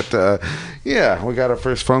thing. But yeah, we got our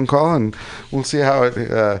first phone call, and we'll see how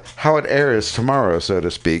it airs tomorrow, so to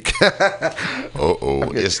speak.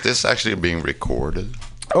 Is this actually being recorded?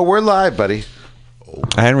 Oh, we're live, buddy.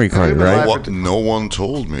 I hadn't recorded, right? What? No one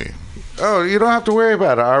told me. Oh, you don't have to worry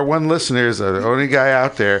about it. Our one listener is the only guy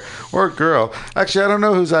out there, or girl. Actually, I don't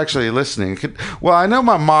know who's actually listening. Well, I know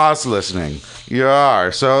my ma's listening. You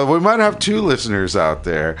are. So we might have 2 listeners out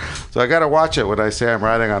there. So I got to watch it when I say I'm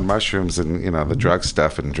riding on mushrooms and, the drug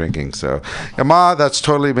stuff and drinking. So, yeah, Ma, that's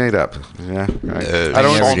totally made up. Yeah. Right. I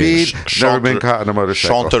don't speed. Never been caught on a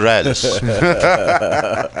motorcycle.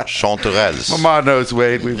 Chanterelles. My ma knows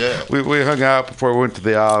Wade. We hung out before we went to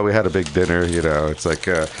the Isle. We had a big dinner. It's like...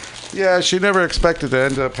 yeah, she never expected to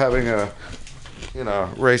end up having a,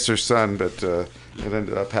 racer son, but it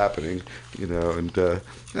ended up happening, and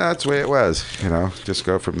that's the way it was, just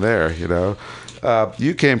go from there,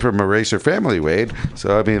 You came from a racer family, Wade,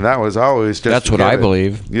 so, I mean, that was always just... That's what I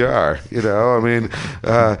believe. You are,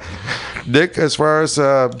 Nick, as far as...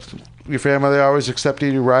 your family always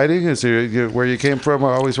accepting you riding? Is there where you came from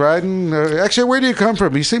always riding? Actually, where do you come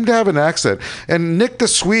from? You seem to have an accent. And Nick the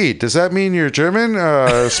Swede, does that mean you're German,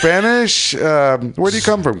 Spanish? Where do you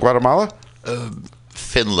come from? Guatemala?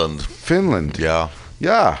 Finland. Finland. Yeah.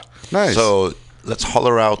 Yeah. Nice. So let's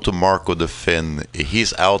holler out to Marco the Finn.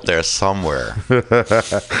 He's out there somewhere.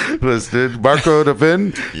 Listen, Marco the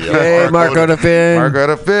Finn? Yeah. Hey, Marco the Finn. Marco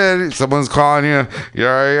the Finn. Someone's calling you.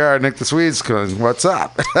 Yeah. Nick the Swede's calling. What's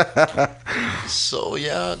up? So,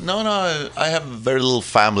 yeah. No. I have very little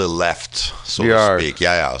family left, so You to are. speak.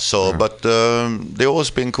 Yeah. So, but they've always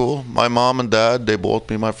been cool. My mom and dad, they bought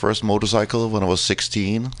me my first motorcycle when I was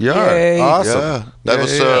 16. Yeah. Yay. Awesome. Yeah. That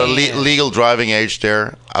was legal driving age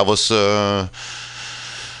there. I was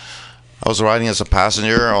riding as a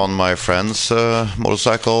passenger on my friend's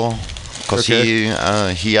motorcycle because he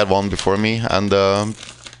had one before me, and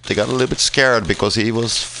they got a little bit scared because he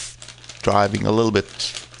was driving a little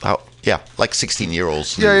bit, like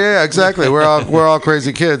 16-year-olds. Yeah, exactly. We're all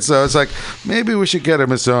crazy kids, so it's like maybe we should get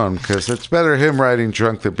him his own because it's better him riding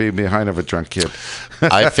drunk than being behind of a drunk kid.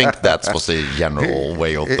 I think that was the general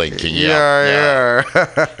way of thinking. Yeah.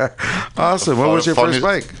 Awesome. What was your first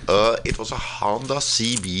bike? It was a Honda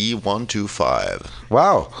CB 125.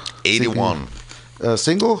 Wow. 81.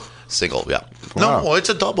 Single? Single, yeah. Wow. No, it's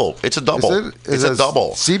a double. It's a double. Is It's a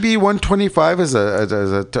double. CB 125 is a It's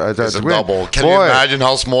a double. Can you imagine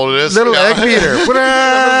how small it is? Little egg beater.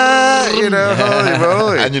 Holy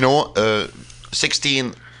moly. And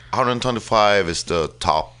 1,625 is the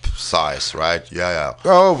top size, right? Yeah.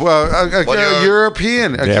 Oh, well,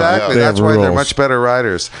 European. Exactly. they That's have why they're rules. much better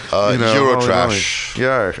riders. Eurotrash.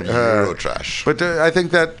 Yeah. Eurotrash. But I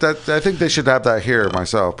think I think they should have that here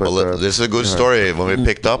myself. But Well, this is a good story. When we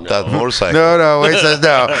picked up that motorcycle. No. He says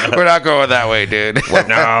no. We're not going that way, dude.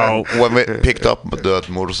 No. When we picked up that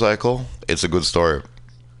motorcycle, it's a good story.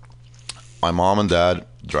 My mom and dad,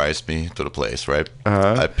 drives me to the place, right?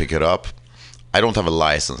 I pick it up. I don't have a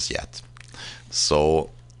license yet, so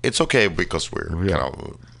it's okay because we're kind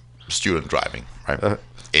of student driving, right? What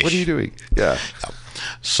are you doing? Yeah.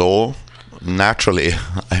 So naturally,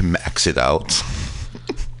 I max it out.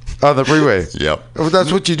 On the freeway. Yep. Well,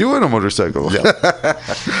 that's what you do on a motorcycle. Yep.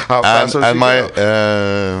 How fast and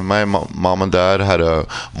my mom and dad had a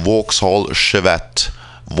Vauxhall Chevette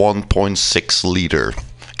 1.6 liter.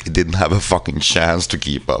 It didn't have a fucking chance to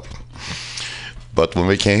keep up. But when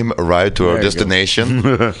we arrived to our destination,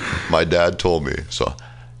 my dad told me, so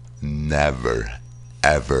never,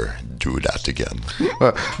 ever do that again.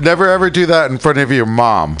 Never ever do that in front of your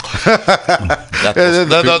mom.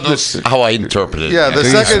 That's how I interpreted it. Yeah, the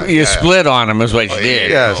second You split on him is what you did.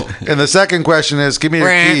 Yes, and the second question is, give me your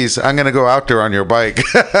keys. I'm going to go out there on your bike.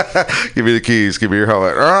 Give me the keys. Give me your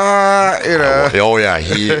helmet. Oh yeah,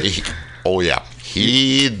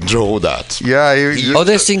 he drove that. Yeah.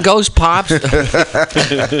 This thing goes, Pops.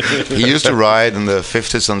 He used to ride in the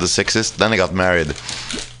 50s and the 60s. Then he got married.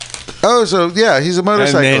 Oh, so yeah, he's a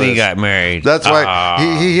motorcyclist. And then he got married. That's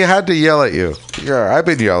why he had to yell at you. Yeah, I've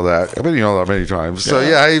been yelled at. I've been yelled at many times. So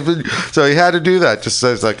so he had to do that. Just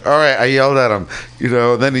so it's like, all right, I yelled at him.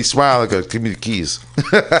 And then he smiled and goes, "Give me the keys."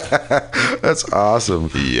 That's awesome.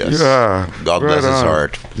 Yes. Yeah. God bless his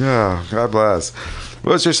heart. Yeah. God bless.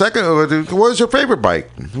 What was your favorite bike?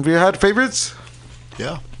 Have you had favorites?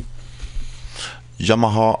 Yeah.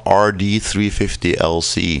 Yamaha RD350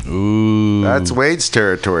 LC. Ooh. That's Wade's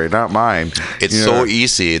territory, not mine. It's so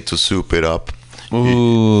easy to soup it up.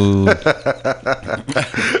 Ooh. Been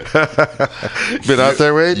out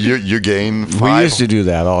there, Wade? You gain 5. We used to do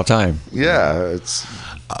that all the time. Yeah, it's.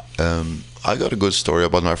 I got a good story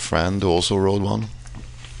about my friend who also rode one.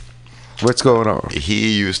 What's going on?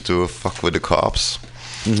 He used to fuck with the cops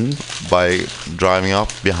by driving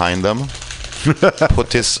up behind them,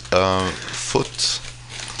 put his foot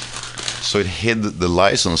so it hid the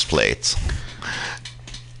license plate.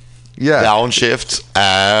 Yeah. Downshift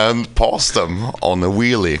and pass them on a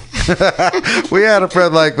wheelie. We had a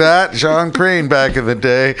friend like that, Sean Crane, back in the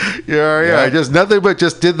day. Yeah. Just nothing but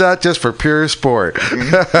just did that just for pure sport.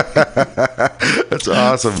 That's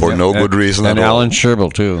awesome. For no good reason And at all. Alan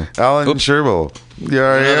Sherbel, too. Alan Sherbel.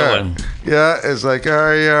 Yeah. Yeah, it's like,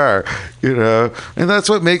 and that's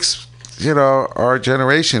what makes, our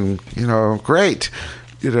generation, great.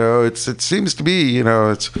 It seems to be,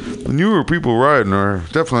 it's the newer people riding are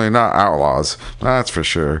definitely not outlaws. That's for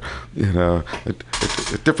sure. A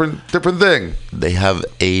different thing. They have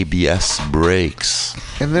ABS brakes.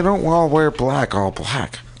 And they don't all wear all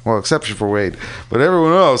black. Well, exception for Wade, but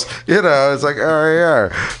everyone else, it's like,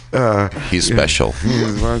 He's special.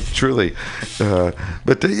 Well, truly, but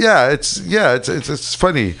it's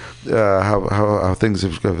funny how things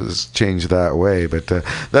have changed that way. But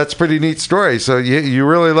that's a pretty neat story. So you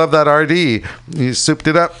really love that RD. You souped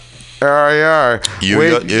it up. You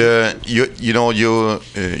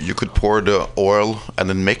could pour the oil and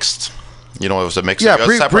then mixed. It was a mix. Yeah,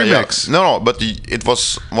 pre-mix. Yeah. No, but it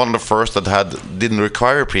was one of the first that didn't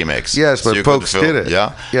require pre-mix. Yes, but folks did it.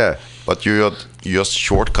 Yeah. But you just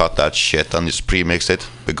shortcut that shit and just pre-mix it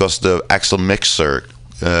because the axle mixer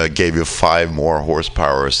gave you 5 more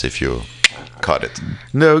horsepower if you cut it.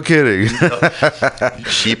 No kidding.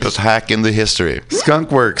 Cheapest hack in the history. Skunk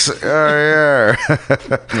Works. There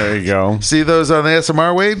you go. See those on the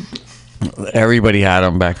SMR, Wade? Everybody had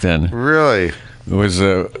them back then. Really? It was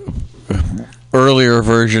earlier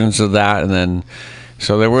versions of that, and then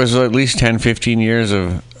so there was at least 10-15 years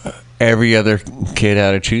of every other kid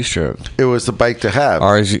had a 2-stroke. It was the bike to have.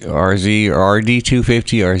 RD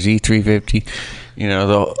 250, RZ 350,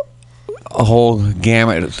 the whole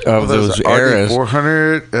gamut of those eras.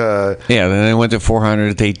 400. Yeah, then they went to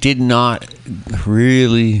 400. They did not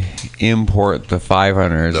really import the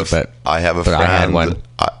 500s, but I have a friend. I had one.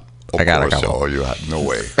 I got a couple. Oh, you had no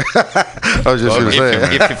way. I was just going to say.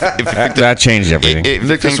 That changed everything.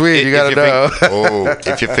 Nick the Swede, you got to know.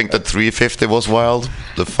 If you think the 350 was wild,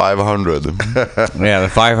 the 500. Yeah, the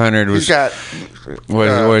 500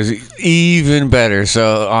 was even better.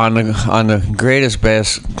 So on the greatest,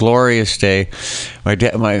 best, glorious day,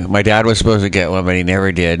 my dad was supposed to get one, but he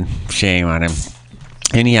never did. Shame on him.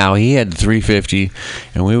 Anyhow, he had the 350,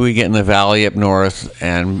 and we would get in the valley up north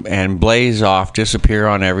and blaze off, disappear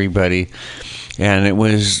on everybody. And it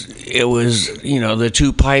was the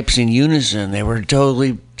 2 pipes in unison. They were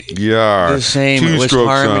totally the same. It was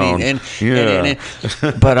harmony.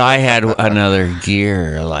 But I had another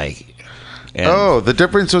gear, the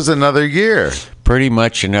difference was another gear. pretty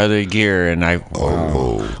much another gear. And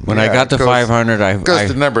when I got the 500, I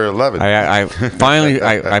goes to number 11. I finally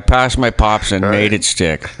I passed my pops and made it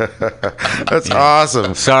stick. That's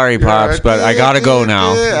awesome. Sorry, pops, but I gotta go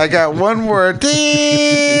now. I got one more.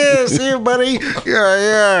 See you, buddy.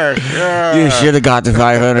 Yeah. You should have got the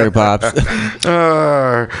 500, pops.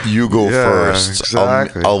 You go first.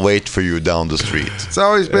 Exactly. I'll wait for you down the street. It's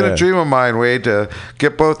always been a dream of mine, Wade, to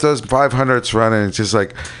get both those 500s running. It's just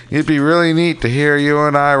like, it'd be really neat to hear you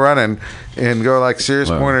and I running and go like Sears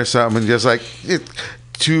Point or something and just like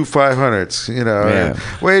two 500s, you know. Yeah. And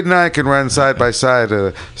Wade and I can run side by side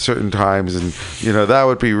at certain times, and you know that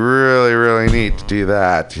would be really, really neat to do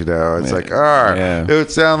that. You know, it's like, it would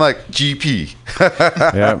sound like GP.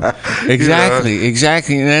 Yeah,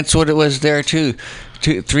 exactly, and that's what it was there too.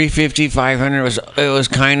 350, 500 was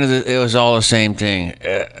kind of it was all the same thing.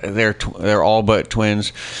 They're all but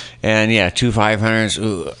twins, and yeah, two 500s.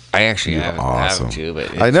 Ooh, I actually have two,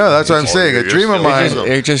 but I know that's what I'm saying. A dream of mine.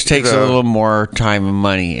 It just takes a little more time and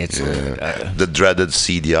money. It's the dreaded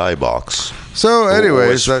CDI box. So,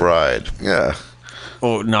 anyways, fried. Yeah.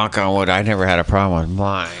 Oh, knock on wood! I never had a problem with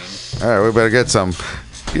mine. All right, we better get some.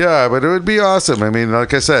 Yeah, but it would be awesome. I mean,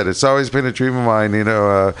 like I said, it's always been a dream of mine. You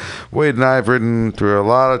know, Wade and I have ridden through a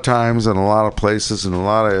lot of times and a lot of places and a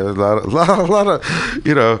lot of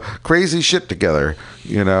you know, crazy shit together.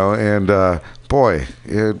 You know, and boy,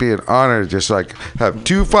 it would be an honor to just like have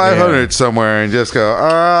two 500s somewhere and just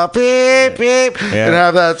go beep beep and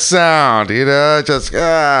have that sound. You know, just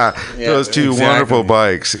those two wonderful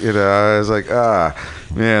bikes. You know, it's like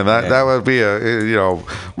man, that would be a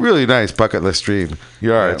really nice bucket list dream.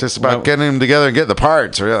 It's just about getting them together and getting the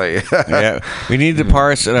parts, really. We need the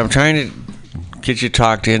parts, and I'm trying to get you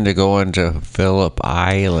talked into going to Phillip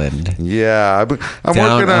Island. Yeah, I'm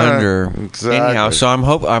down working on under. Exactly. Anyhow, so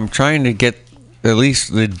I'm trying to get at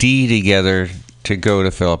least the D together to go to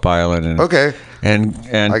Phillip Island. And, okay. And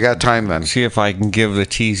I got time then. See if I can give the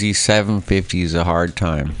TZ 750s a hard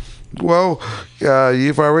time. Well,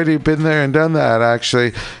 you've already been there and done that,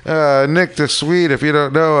 actually. Nick the Swede, if you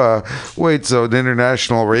don't know, Wade's an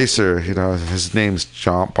international racer. You know, his name's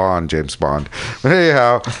James Bond. But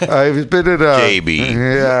anyhow, he's been at... JB.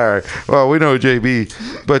 Yeah, well, we know JB.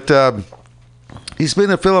 But he's been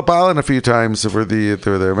at Phillip Island a few times for the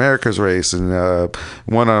America's race. And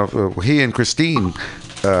he and Christine...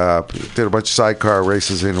 did a bunch of sidecar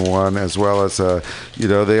races in one, as well as,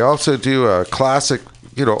 they also do classic...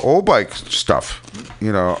 old bike stuff,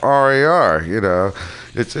 RAR,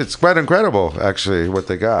 it's quite incredible, actually, what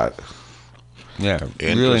they got. Yeah,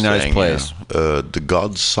 really nice place.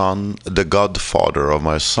 The godfather of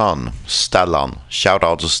my son, Stellan. Shout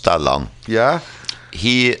out to Stellan. Yeah?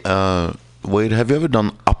 He, Wade, have you ever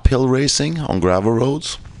done uphill racing on gravel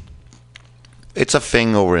roads? It's a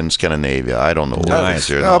thing over in Scandinavia. I don't know. Nice.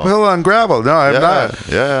 Uphill on gravel. No, I'm not.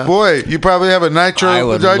 Yeah. Boy, you probably have a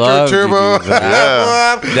nitro turbo.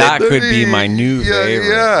 That could be my new favorite.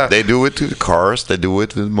 Yeah. They do it with cars. They do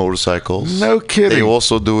it with motorcycles. No kidding. They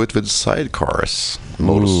also do it with sidecars.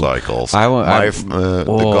 Motorcycles. The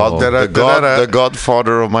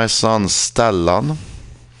godfather of my son, Stellan.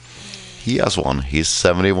 He has one. He's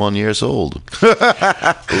 71 years old.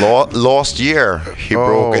 Last year, he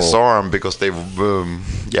broke his arm because they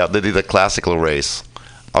did a classical race.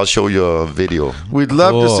 I'll show you a video. We'd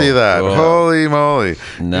love to see that. Holy moly.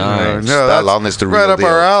 Nice. That is the real right up deal.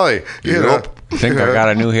 our alley. I think I got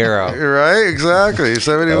a new hero. Right? Exactly.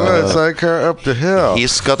 71 sidecar up the hill.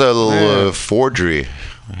 He's got a little forgery.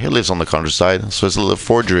 He lives on the countryside, so it's a little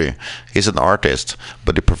forgery. He's an artist,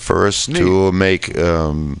 but he prefers to make...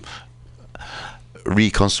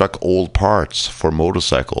 reconstruct old parts for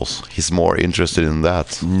motorcycles. He's more interested in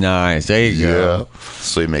that. Nice. There you go.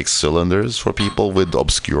 So he makes cylinders for people with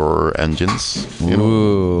obscure engines.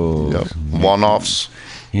 One-offs.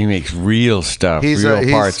 He makes real stuff, real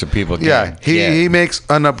parts that people can't get. He makes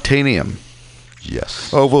unobtainium.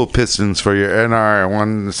 Yes. Oval pistons for your NR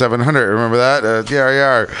 1700. Remember that?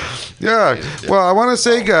 Yeah. Well, I want to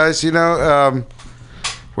say, guys,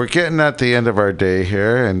 we're getting at the end of our day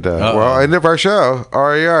here, and end of our show.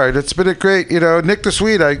 RER. It's been a great, Nick the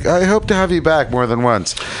Swede. I hope to have you back more than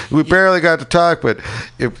once. We barely got to talk, but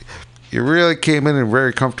if you really came in and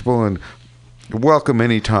very comfortable and welcome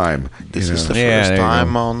anytime. This is the first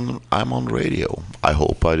time I'm on radio. I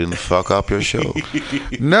hope I didn't fuck up your show.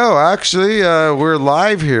 No, actually, we're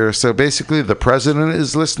live here, so basically the president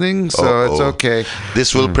is listening, so it's okay.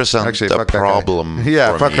 This will present a problem.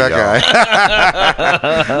 Yeah, fuck that guy.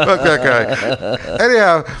 Fuck that guy.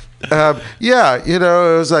 Anyhow, Yeah, you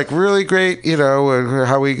know, it was like really great, you know,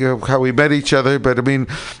 how we met each other. But I mean,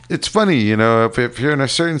 it's funny, you know, if you're in a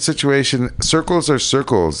certain situation, circles are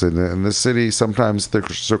circles, and in the city sometimes the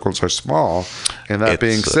circles are small. And that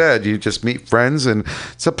being said, you just meet friends, and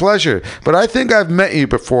it's a pleasure. But I think I've met you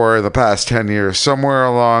before in the past 10 years, somewhere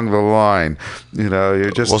along the line. You know,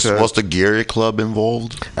 you're just was the Geary Club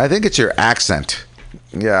involved? I think it's your accent.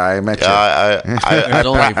 Yeah, I met you. There's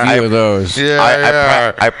only a few of those.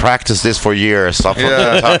 Yeah, I practiced this for years. I'm from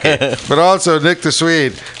Kentucky. But also Nick the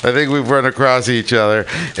Swede. I think we've run across each other.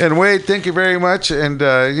 And Wade, thank you very much. And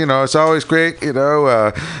you know, it's always great. You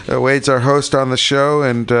know, Wade's our host on the show,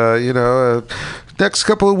 and you know. Next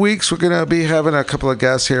couple of weeks, we're going to be having a couple of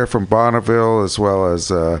guests here from Bonneville, as well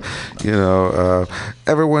as, you know,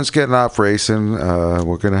 everyone's getting off racing.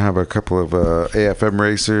 We're going to have a couple of AFM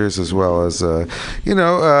racers, as well as, you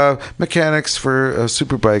know, mechanics for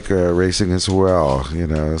superbike racing as well, you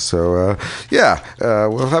know. So, yeah,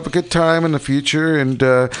 we'll have a good time in the future, and,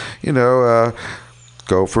 you know,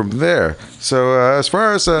 go from there. So, as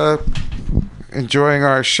far as... enjoying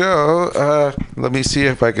our show. Let me see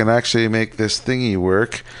if I can actually make this thingy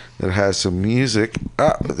work that has some music.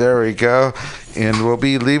 Oh, there we go. And we'll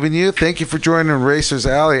be leaving you. Thank you for joining Racers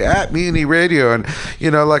Alley at Mutiny Radio. And, you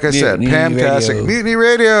know, like I said, Pamtastic. Mutiny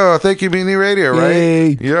Radio. Thank you, Mutiny Radio, right?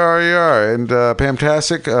 Yay. You are. And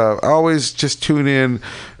Pamtastic, always just tune in.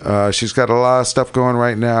 She's got a lot of stuff going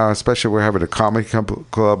right now, especially we're having a comedy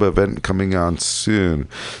club event coming on soon.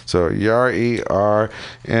 So, YAR.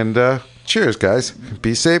 And cheers, guys.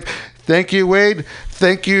 Be safe. Thank you, Wade.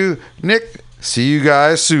 Thank you, Nick. See you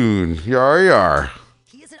guys soon. Yar.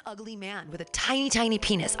 He is an ugly man with a tiny, tiny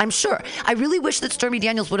penis. I'm sure. I really wish that Stormy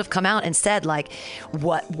Daniels would have come out and said, like,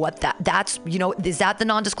 that's, you know, is that the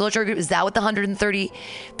non-disclosure agreement? Is that what the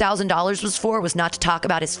 $130,000 was for? Was not to talk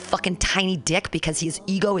about his fucking tiny dick because his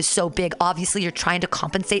ego is so big. Obviously, you're trying to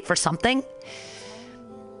compensate for something.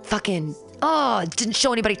 Fucking... Oh, didn't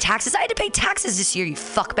show anybody taxes. I had to pay taxes this year, you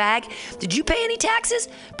fuckbag. Did you pay any taxes?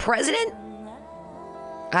 President?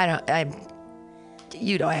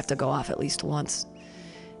 You know I have to go off at least once.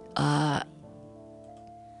 God,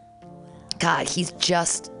 he's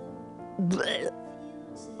just...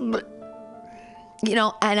 You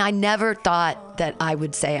know, and I never thought that I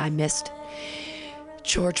would say I missed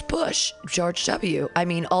George W. I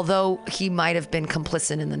mean, although he might have been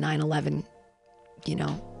complicit in the 9/11, you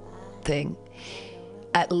know, thing,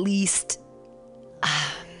 at least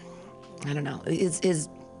I don't know, he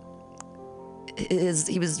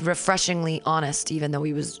was refreshingly honest, even though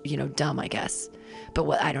he was, you know, dumb, I guess. But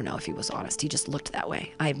I don't know if he was honest. He just looked that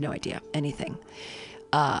way. I have no idea anything.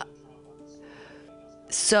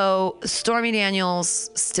 So Stormy Daniels,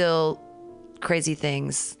 still crazy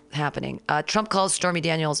things happening. Trump calls Stormy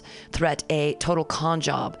Daniels' threat a total con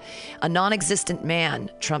job. A non-existent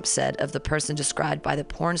man, Trump said of the person described by the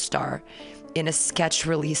porn star in a sketch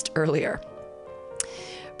released earlier.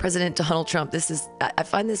 President Donald Trump, I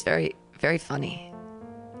find this very, very funny.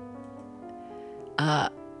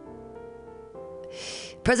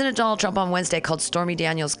 President Donald Trump on Wednesday called Stormy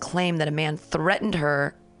Daniels' claim that a man threatened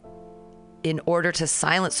her in order to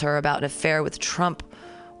silence her about an affair with Trump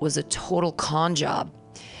was a total con job.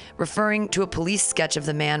 Referring to a police sketch of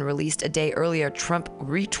the man released a day earlier, Trump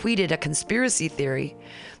retweeted a conspiracy theory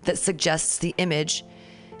that suggests the image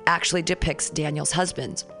actually depicts Daniels'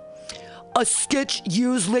 husband. A sketch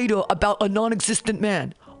years later about a non-existent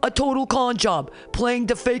man. A total con job, playing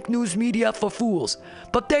the fake news media for fools.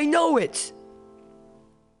 But they know it.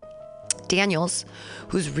 Daniels,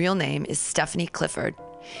 whose real name is Stephanie Clifford,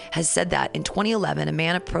 has said that in 2011, a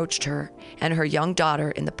man approached her and her young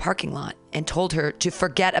daughter in the parking lot and told her to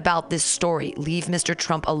forget about this story, leave Mr.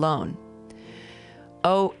 Trump alone.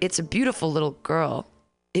 Oh, it's a beautiful little girl.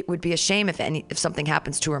 It would be a shame if something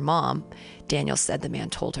happens to her mom, Daniels said the man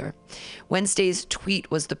told her. Wednesday's tweet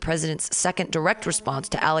was the president's second direct response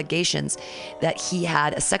to allegations that he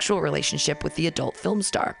had a sexual relationship with the adult film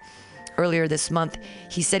star. Earlier this month,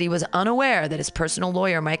 he said he was unaware that his personal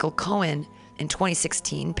lawyer, Michael Cohen, in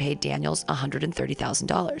 2016 paid Daniels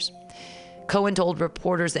 $130,000. Cohen told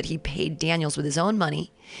reporters that he paid Daniels with his own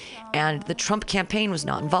money and the Trump campaign was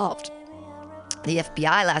not involved. The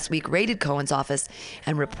FBI last week raided Cohen's office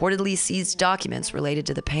and reportedly seized documents related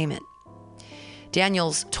to the payment.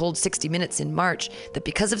 Daniels told 60 Minutes in March that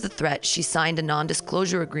because of the threat, she signed a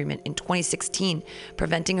non-disclosure agreement in 2016,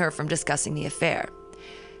 preventing her from discussing the affair.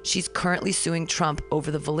 She's currently suing Trump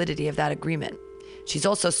over the validity of that agreement. She's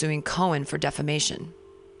also suing Cohen for defamation.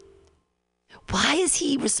 Why is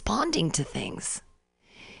he responding to things?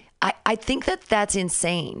 I think that's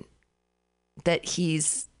insane that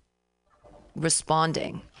he's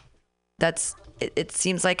responding. it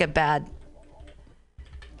seems like a bad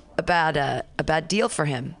deal for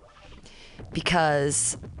him,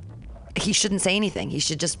 because he shouldn't say anything. He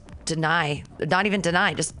should just deny, not even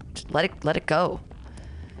deny, just let it go.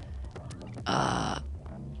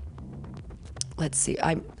 Let's see.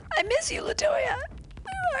 I miss you, Latoya.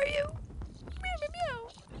 Where are you?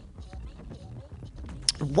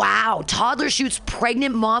 Wow, toddler shoots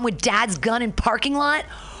pregnant mom with dad's gun in parking lot?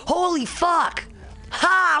 Holy fuck.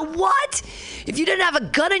 Ha, what? If you didn't have a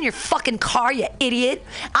gun in your fucking car, you idiot.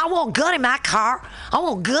 I want a gun in my car. I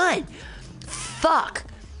want a gun. Fuck.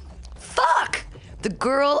 The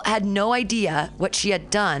girl had no idea what she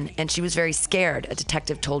had done, and she was very scared, a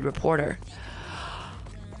detective told reporter.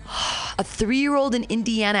 A 3-year-old in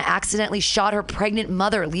Indiana accidentally shot her pregnant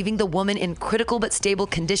mother, leaving the woman in critical but stable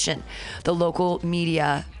condition, the local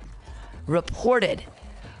media reported.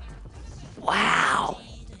 Wow.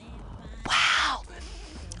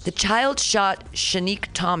 The child shot Shanique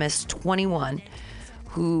Thomas, 21,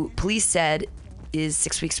 who police said is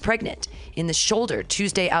 6 weeks pregnant, in the shoulder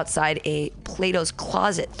Tuesday outside a Plato's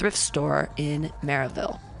Closet thrift store in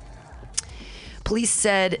Maryville. Police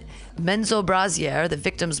said Menzo Brazier, the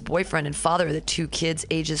victim's boyfriend and father of the 2 kids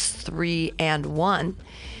ages 3 and 1,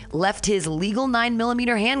 left his legal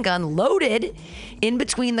 9mm handgun loaded in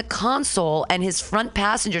between the console and his front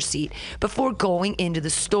passenger seat before going into the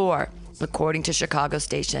store, according to Chicago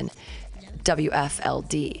station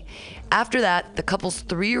WFLD. After that, the couple's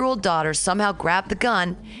 3-year-old daughter somehow grabbed the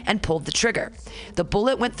gun and pulled the trigger. The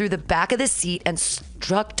bullet went through the back of the seat and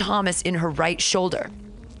struck Thomas in her right shoulder.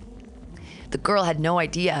 The girl had no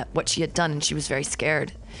idea what she had done, and she was very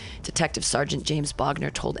scared. Detective Sergeant James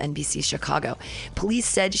Bogner told NBC Chicago. Police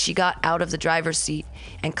said she got out of the driver's seat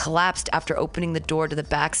and collapsed after opening the door to the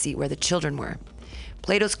back seat where the children were.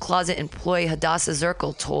 Plato's Closet employee Hadassah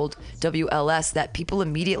Zirkle told WLS that people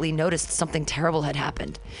immediately noticed something terrible had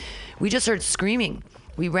happened. We just heard screaming.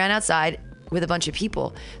 We ran outside with a bunch of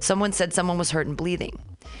people. Someone said someone was hurt and bleeding.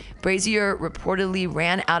 Brazier reportedly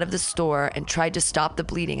ran out of the store and tried to stop the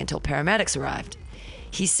bleeding until paramedics arrived.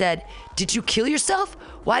 He said, "Did you kill yourself?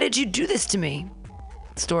 Why did you do this to me?"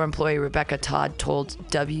 Store employee Rebecca Todd told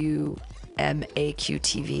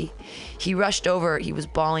WMAQ-TV. He rushed over. He was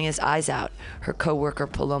bawling his eyes out, her co-worker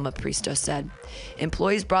Paloma Pristo said.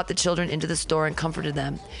 Employees brought the children into the store and comforted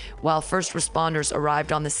them, while first responders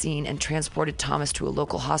arrived on the scene and transported Thomas to a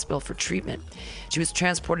local hospital for treatment. She was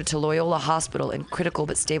transported to Loyola Hospital in critical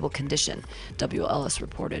but stable condition, WLS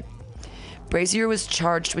reported. Brazier was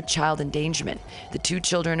charged with child endangerment. The 2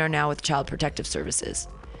 children are now with Child Protective Services.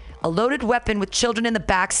 A loaded weapon with children in the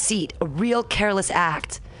back seat, a real careless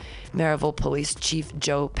act, Maryville Police Chief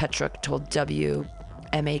Joe Petruk told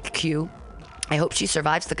WMAQ. I hope she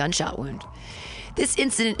survives the gunshot wound. This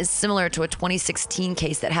incident is similar to a 2016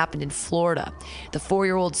 case that happened in Florida. The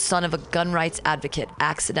 4-year-old son of a gun rights advocate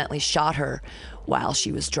accidentally shot her while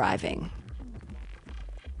she was driving.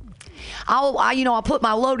 I put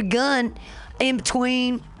my loaded gun in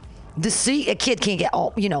between the seat. A kid can't get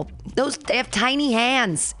all, they have tiny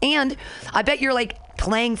hands. And I bet you're like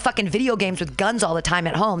playing fucking video games with guns all the time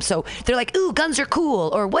at home. So they're like, ooh, guns are cool.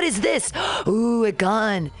 Or what is this? Ooh, a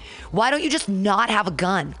gun. Why don't you just not have a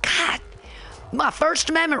gun? God, my First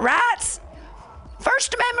Amendment rights.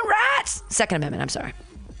 Second Amendment, I'm sorry.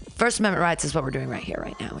 First Amendment rights is what we're doing right here,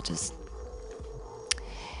 right now, which is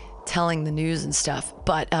telling the news and stuff.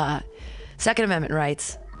 But Second Amendment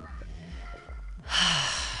rights.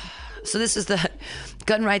 So this is the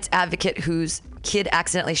gun rights advocate whose kid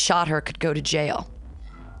accidentally shot her could go to jail.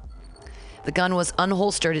 The gun was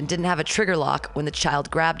unholstered and didn't have a trigger lock when the child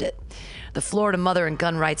grabbed it. The Florida mother and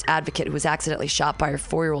gun rights advocate who was accidentally shot by her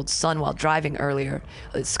 4-year-old son while driving earlier,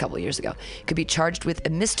 this is a couple of years ago, could be charged with a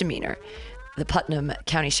misdemeanor, the Putnam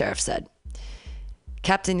County Sheriff said.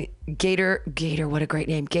 Captain Gator, what a great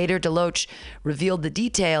name, Gator DeLoach revealed the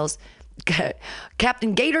details.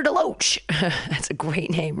 Captain Gator DeLoach, that's a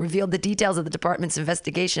great name, revealed the details of the department's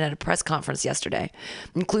investigation at a press conference yesterday,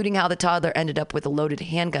 including how the toddler ended up with a loaded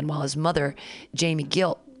handgun while his mother, Jamie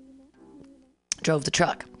Gilt, drove the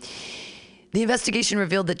truck. The investigation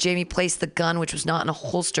revealed that Jamie placed the gun, which was not in a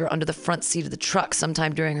holster, under the front seat of the truck.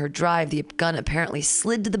 Sometime during her drive, the gun apparently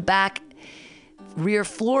slid to the back rear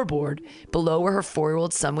floorboard below where her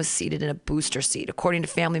 4-year-old son was seated in a booster seat. According to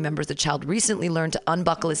family members, the child recently learned to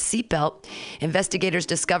unbuckle his seatbelt. Investigators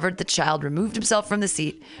discovered the child removed himself from the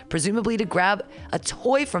seat, presumably to grab a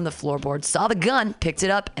toy from the floorboard, saw the gun, picked it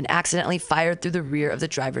up, and accidentally fired through the rear of the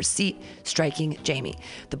driver's seat, striking Jamie.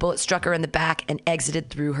 The bullet struck her in the back and exited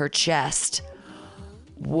through her chest.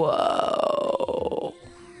 Whoa.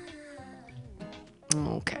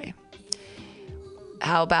 Okay.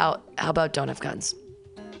 How about don't have guns?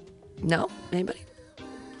 No? Anybody?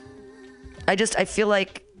 I feel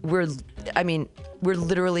like we're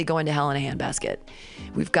literally going to hell in a handbasket.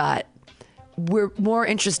 We're more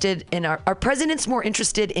interested in our president's more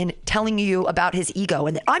interested in telling you about his ego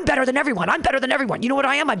and that I'm better than everyone. I'm better than everyone. You know what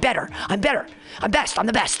I am? I'm better. I'm best. I'm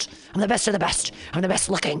the best. I'm the best of the best. I'm the best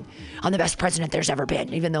looking. I'm the best president there's ever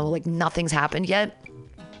been, even though like nothing's happened yet.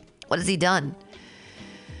 What has he done?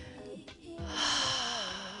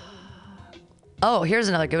 Oh, here's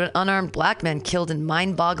another good one. Unarmed black men killed in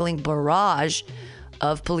mind-boggling barrage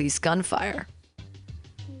of police gunfire.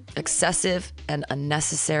 Excessive and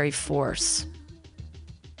unnecessary force.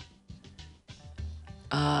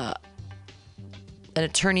 An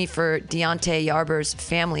attorney for Deontay Yarber's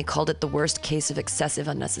family called it the worst case of excessive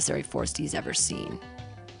unnecessary force he's ever seen.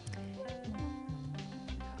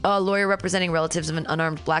 A lawyer representing relatives of an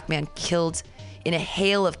unarmed black man killed in a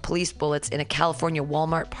hail of police bullets in a California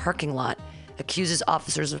Walmart parking lot accuses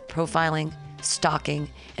officers of profiling, stalking,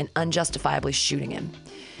 and unjustifiably shooting him.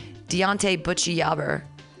 Deontay Butchie Yarber,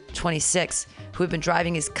 26, who had been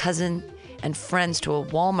driving his cousin and friends to a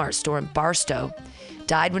Walmart store in Barstow,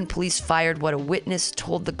 died when police fired what a witness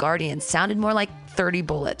told The Guardian sounded more like 30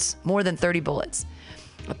 bullets, more than 30 bullets.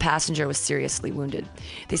 A passenger was seriously wounded.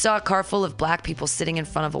 They saw a car full of black people sitting in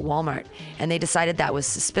front of a Walmart, and they decided that was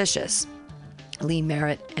suspicious. Lee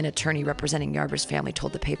Merritt, an attorney representing Yarber's family,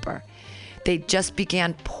 told the paper. They just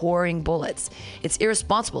began pouring bullets. It's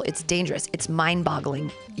irresponsible. It's dangerous. It's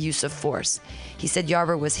mind-boggling use of force. He said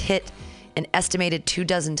Yarber was hit an estimated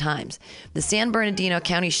 24 times. The San Bernardino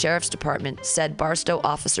County Sheriff's Department said Barstow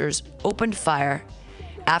officers opened fire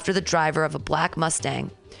after the driver of a black Mustang,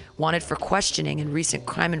 wanted for questioning and recent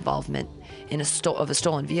crime involvement of a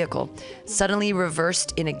stolen vehicle, suddenly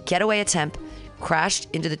reversed in a getaway attempt, crashed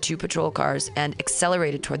into the two patrol cars, and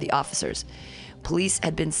accelerated toward the officers. Police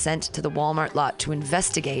had been sent to the Walmart lot to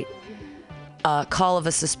investigate a call of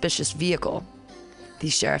a suspicious vehicle, the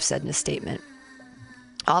sheriff said in a statement.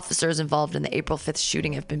 Officers involved in the April 5th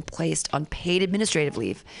shooting have been placed on paid administrative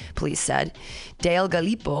leave, police said. Dale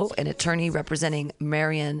Gallipo, an attorney representing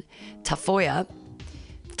Marion Tafoya,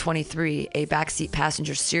 23, a backseat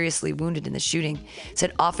passenger seriously wounded in the shooting,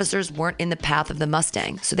 said officers weren't in the path of the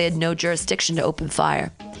Mustang, so they had no jurisdiction to open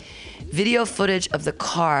fire. Video footage of the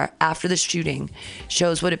car after the shooting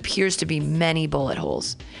shows what appears to be many bullet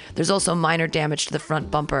holes. There's also minor damage to the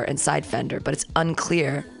front bumper and side fender, but it's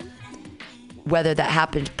unclear whether that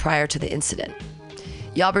happened prior to the incident.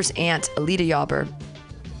 Yarber's aunt, Alita Yarber,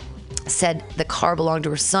 said the car belonged to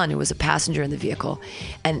her son, who was a passenger in the vehicle,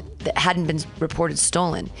 and that hadn't been reported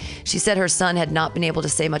stolen. She said her son had not been able to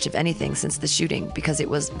say much of anything since the shooting because it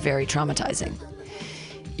was very traumatizing.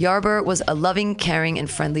 Yarber was a loving, caring, and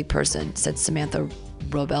friendly person, said Samantha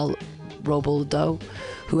Roboldo,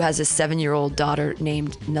 who has a 7-year-old daughter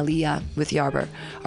named Nalia with Yarber.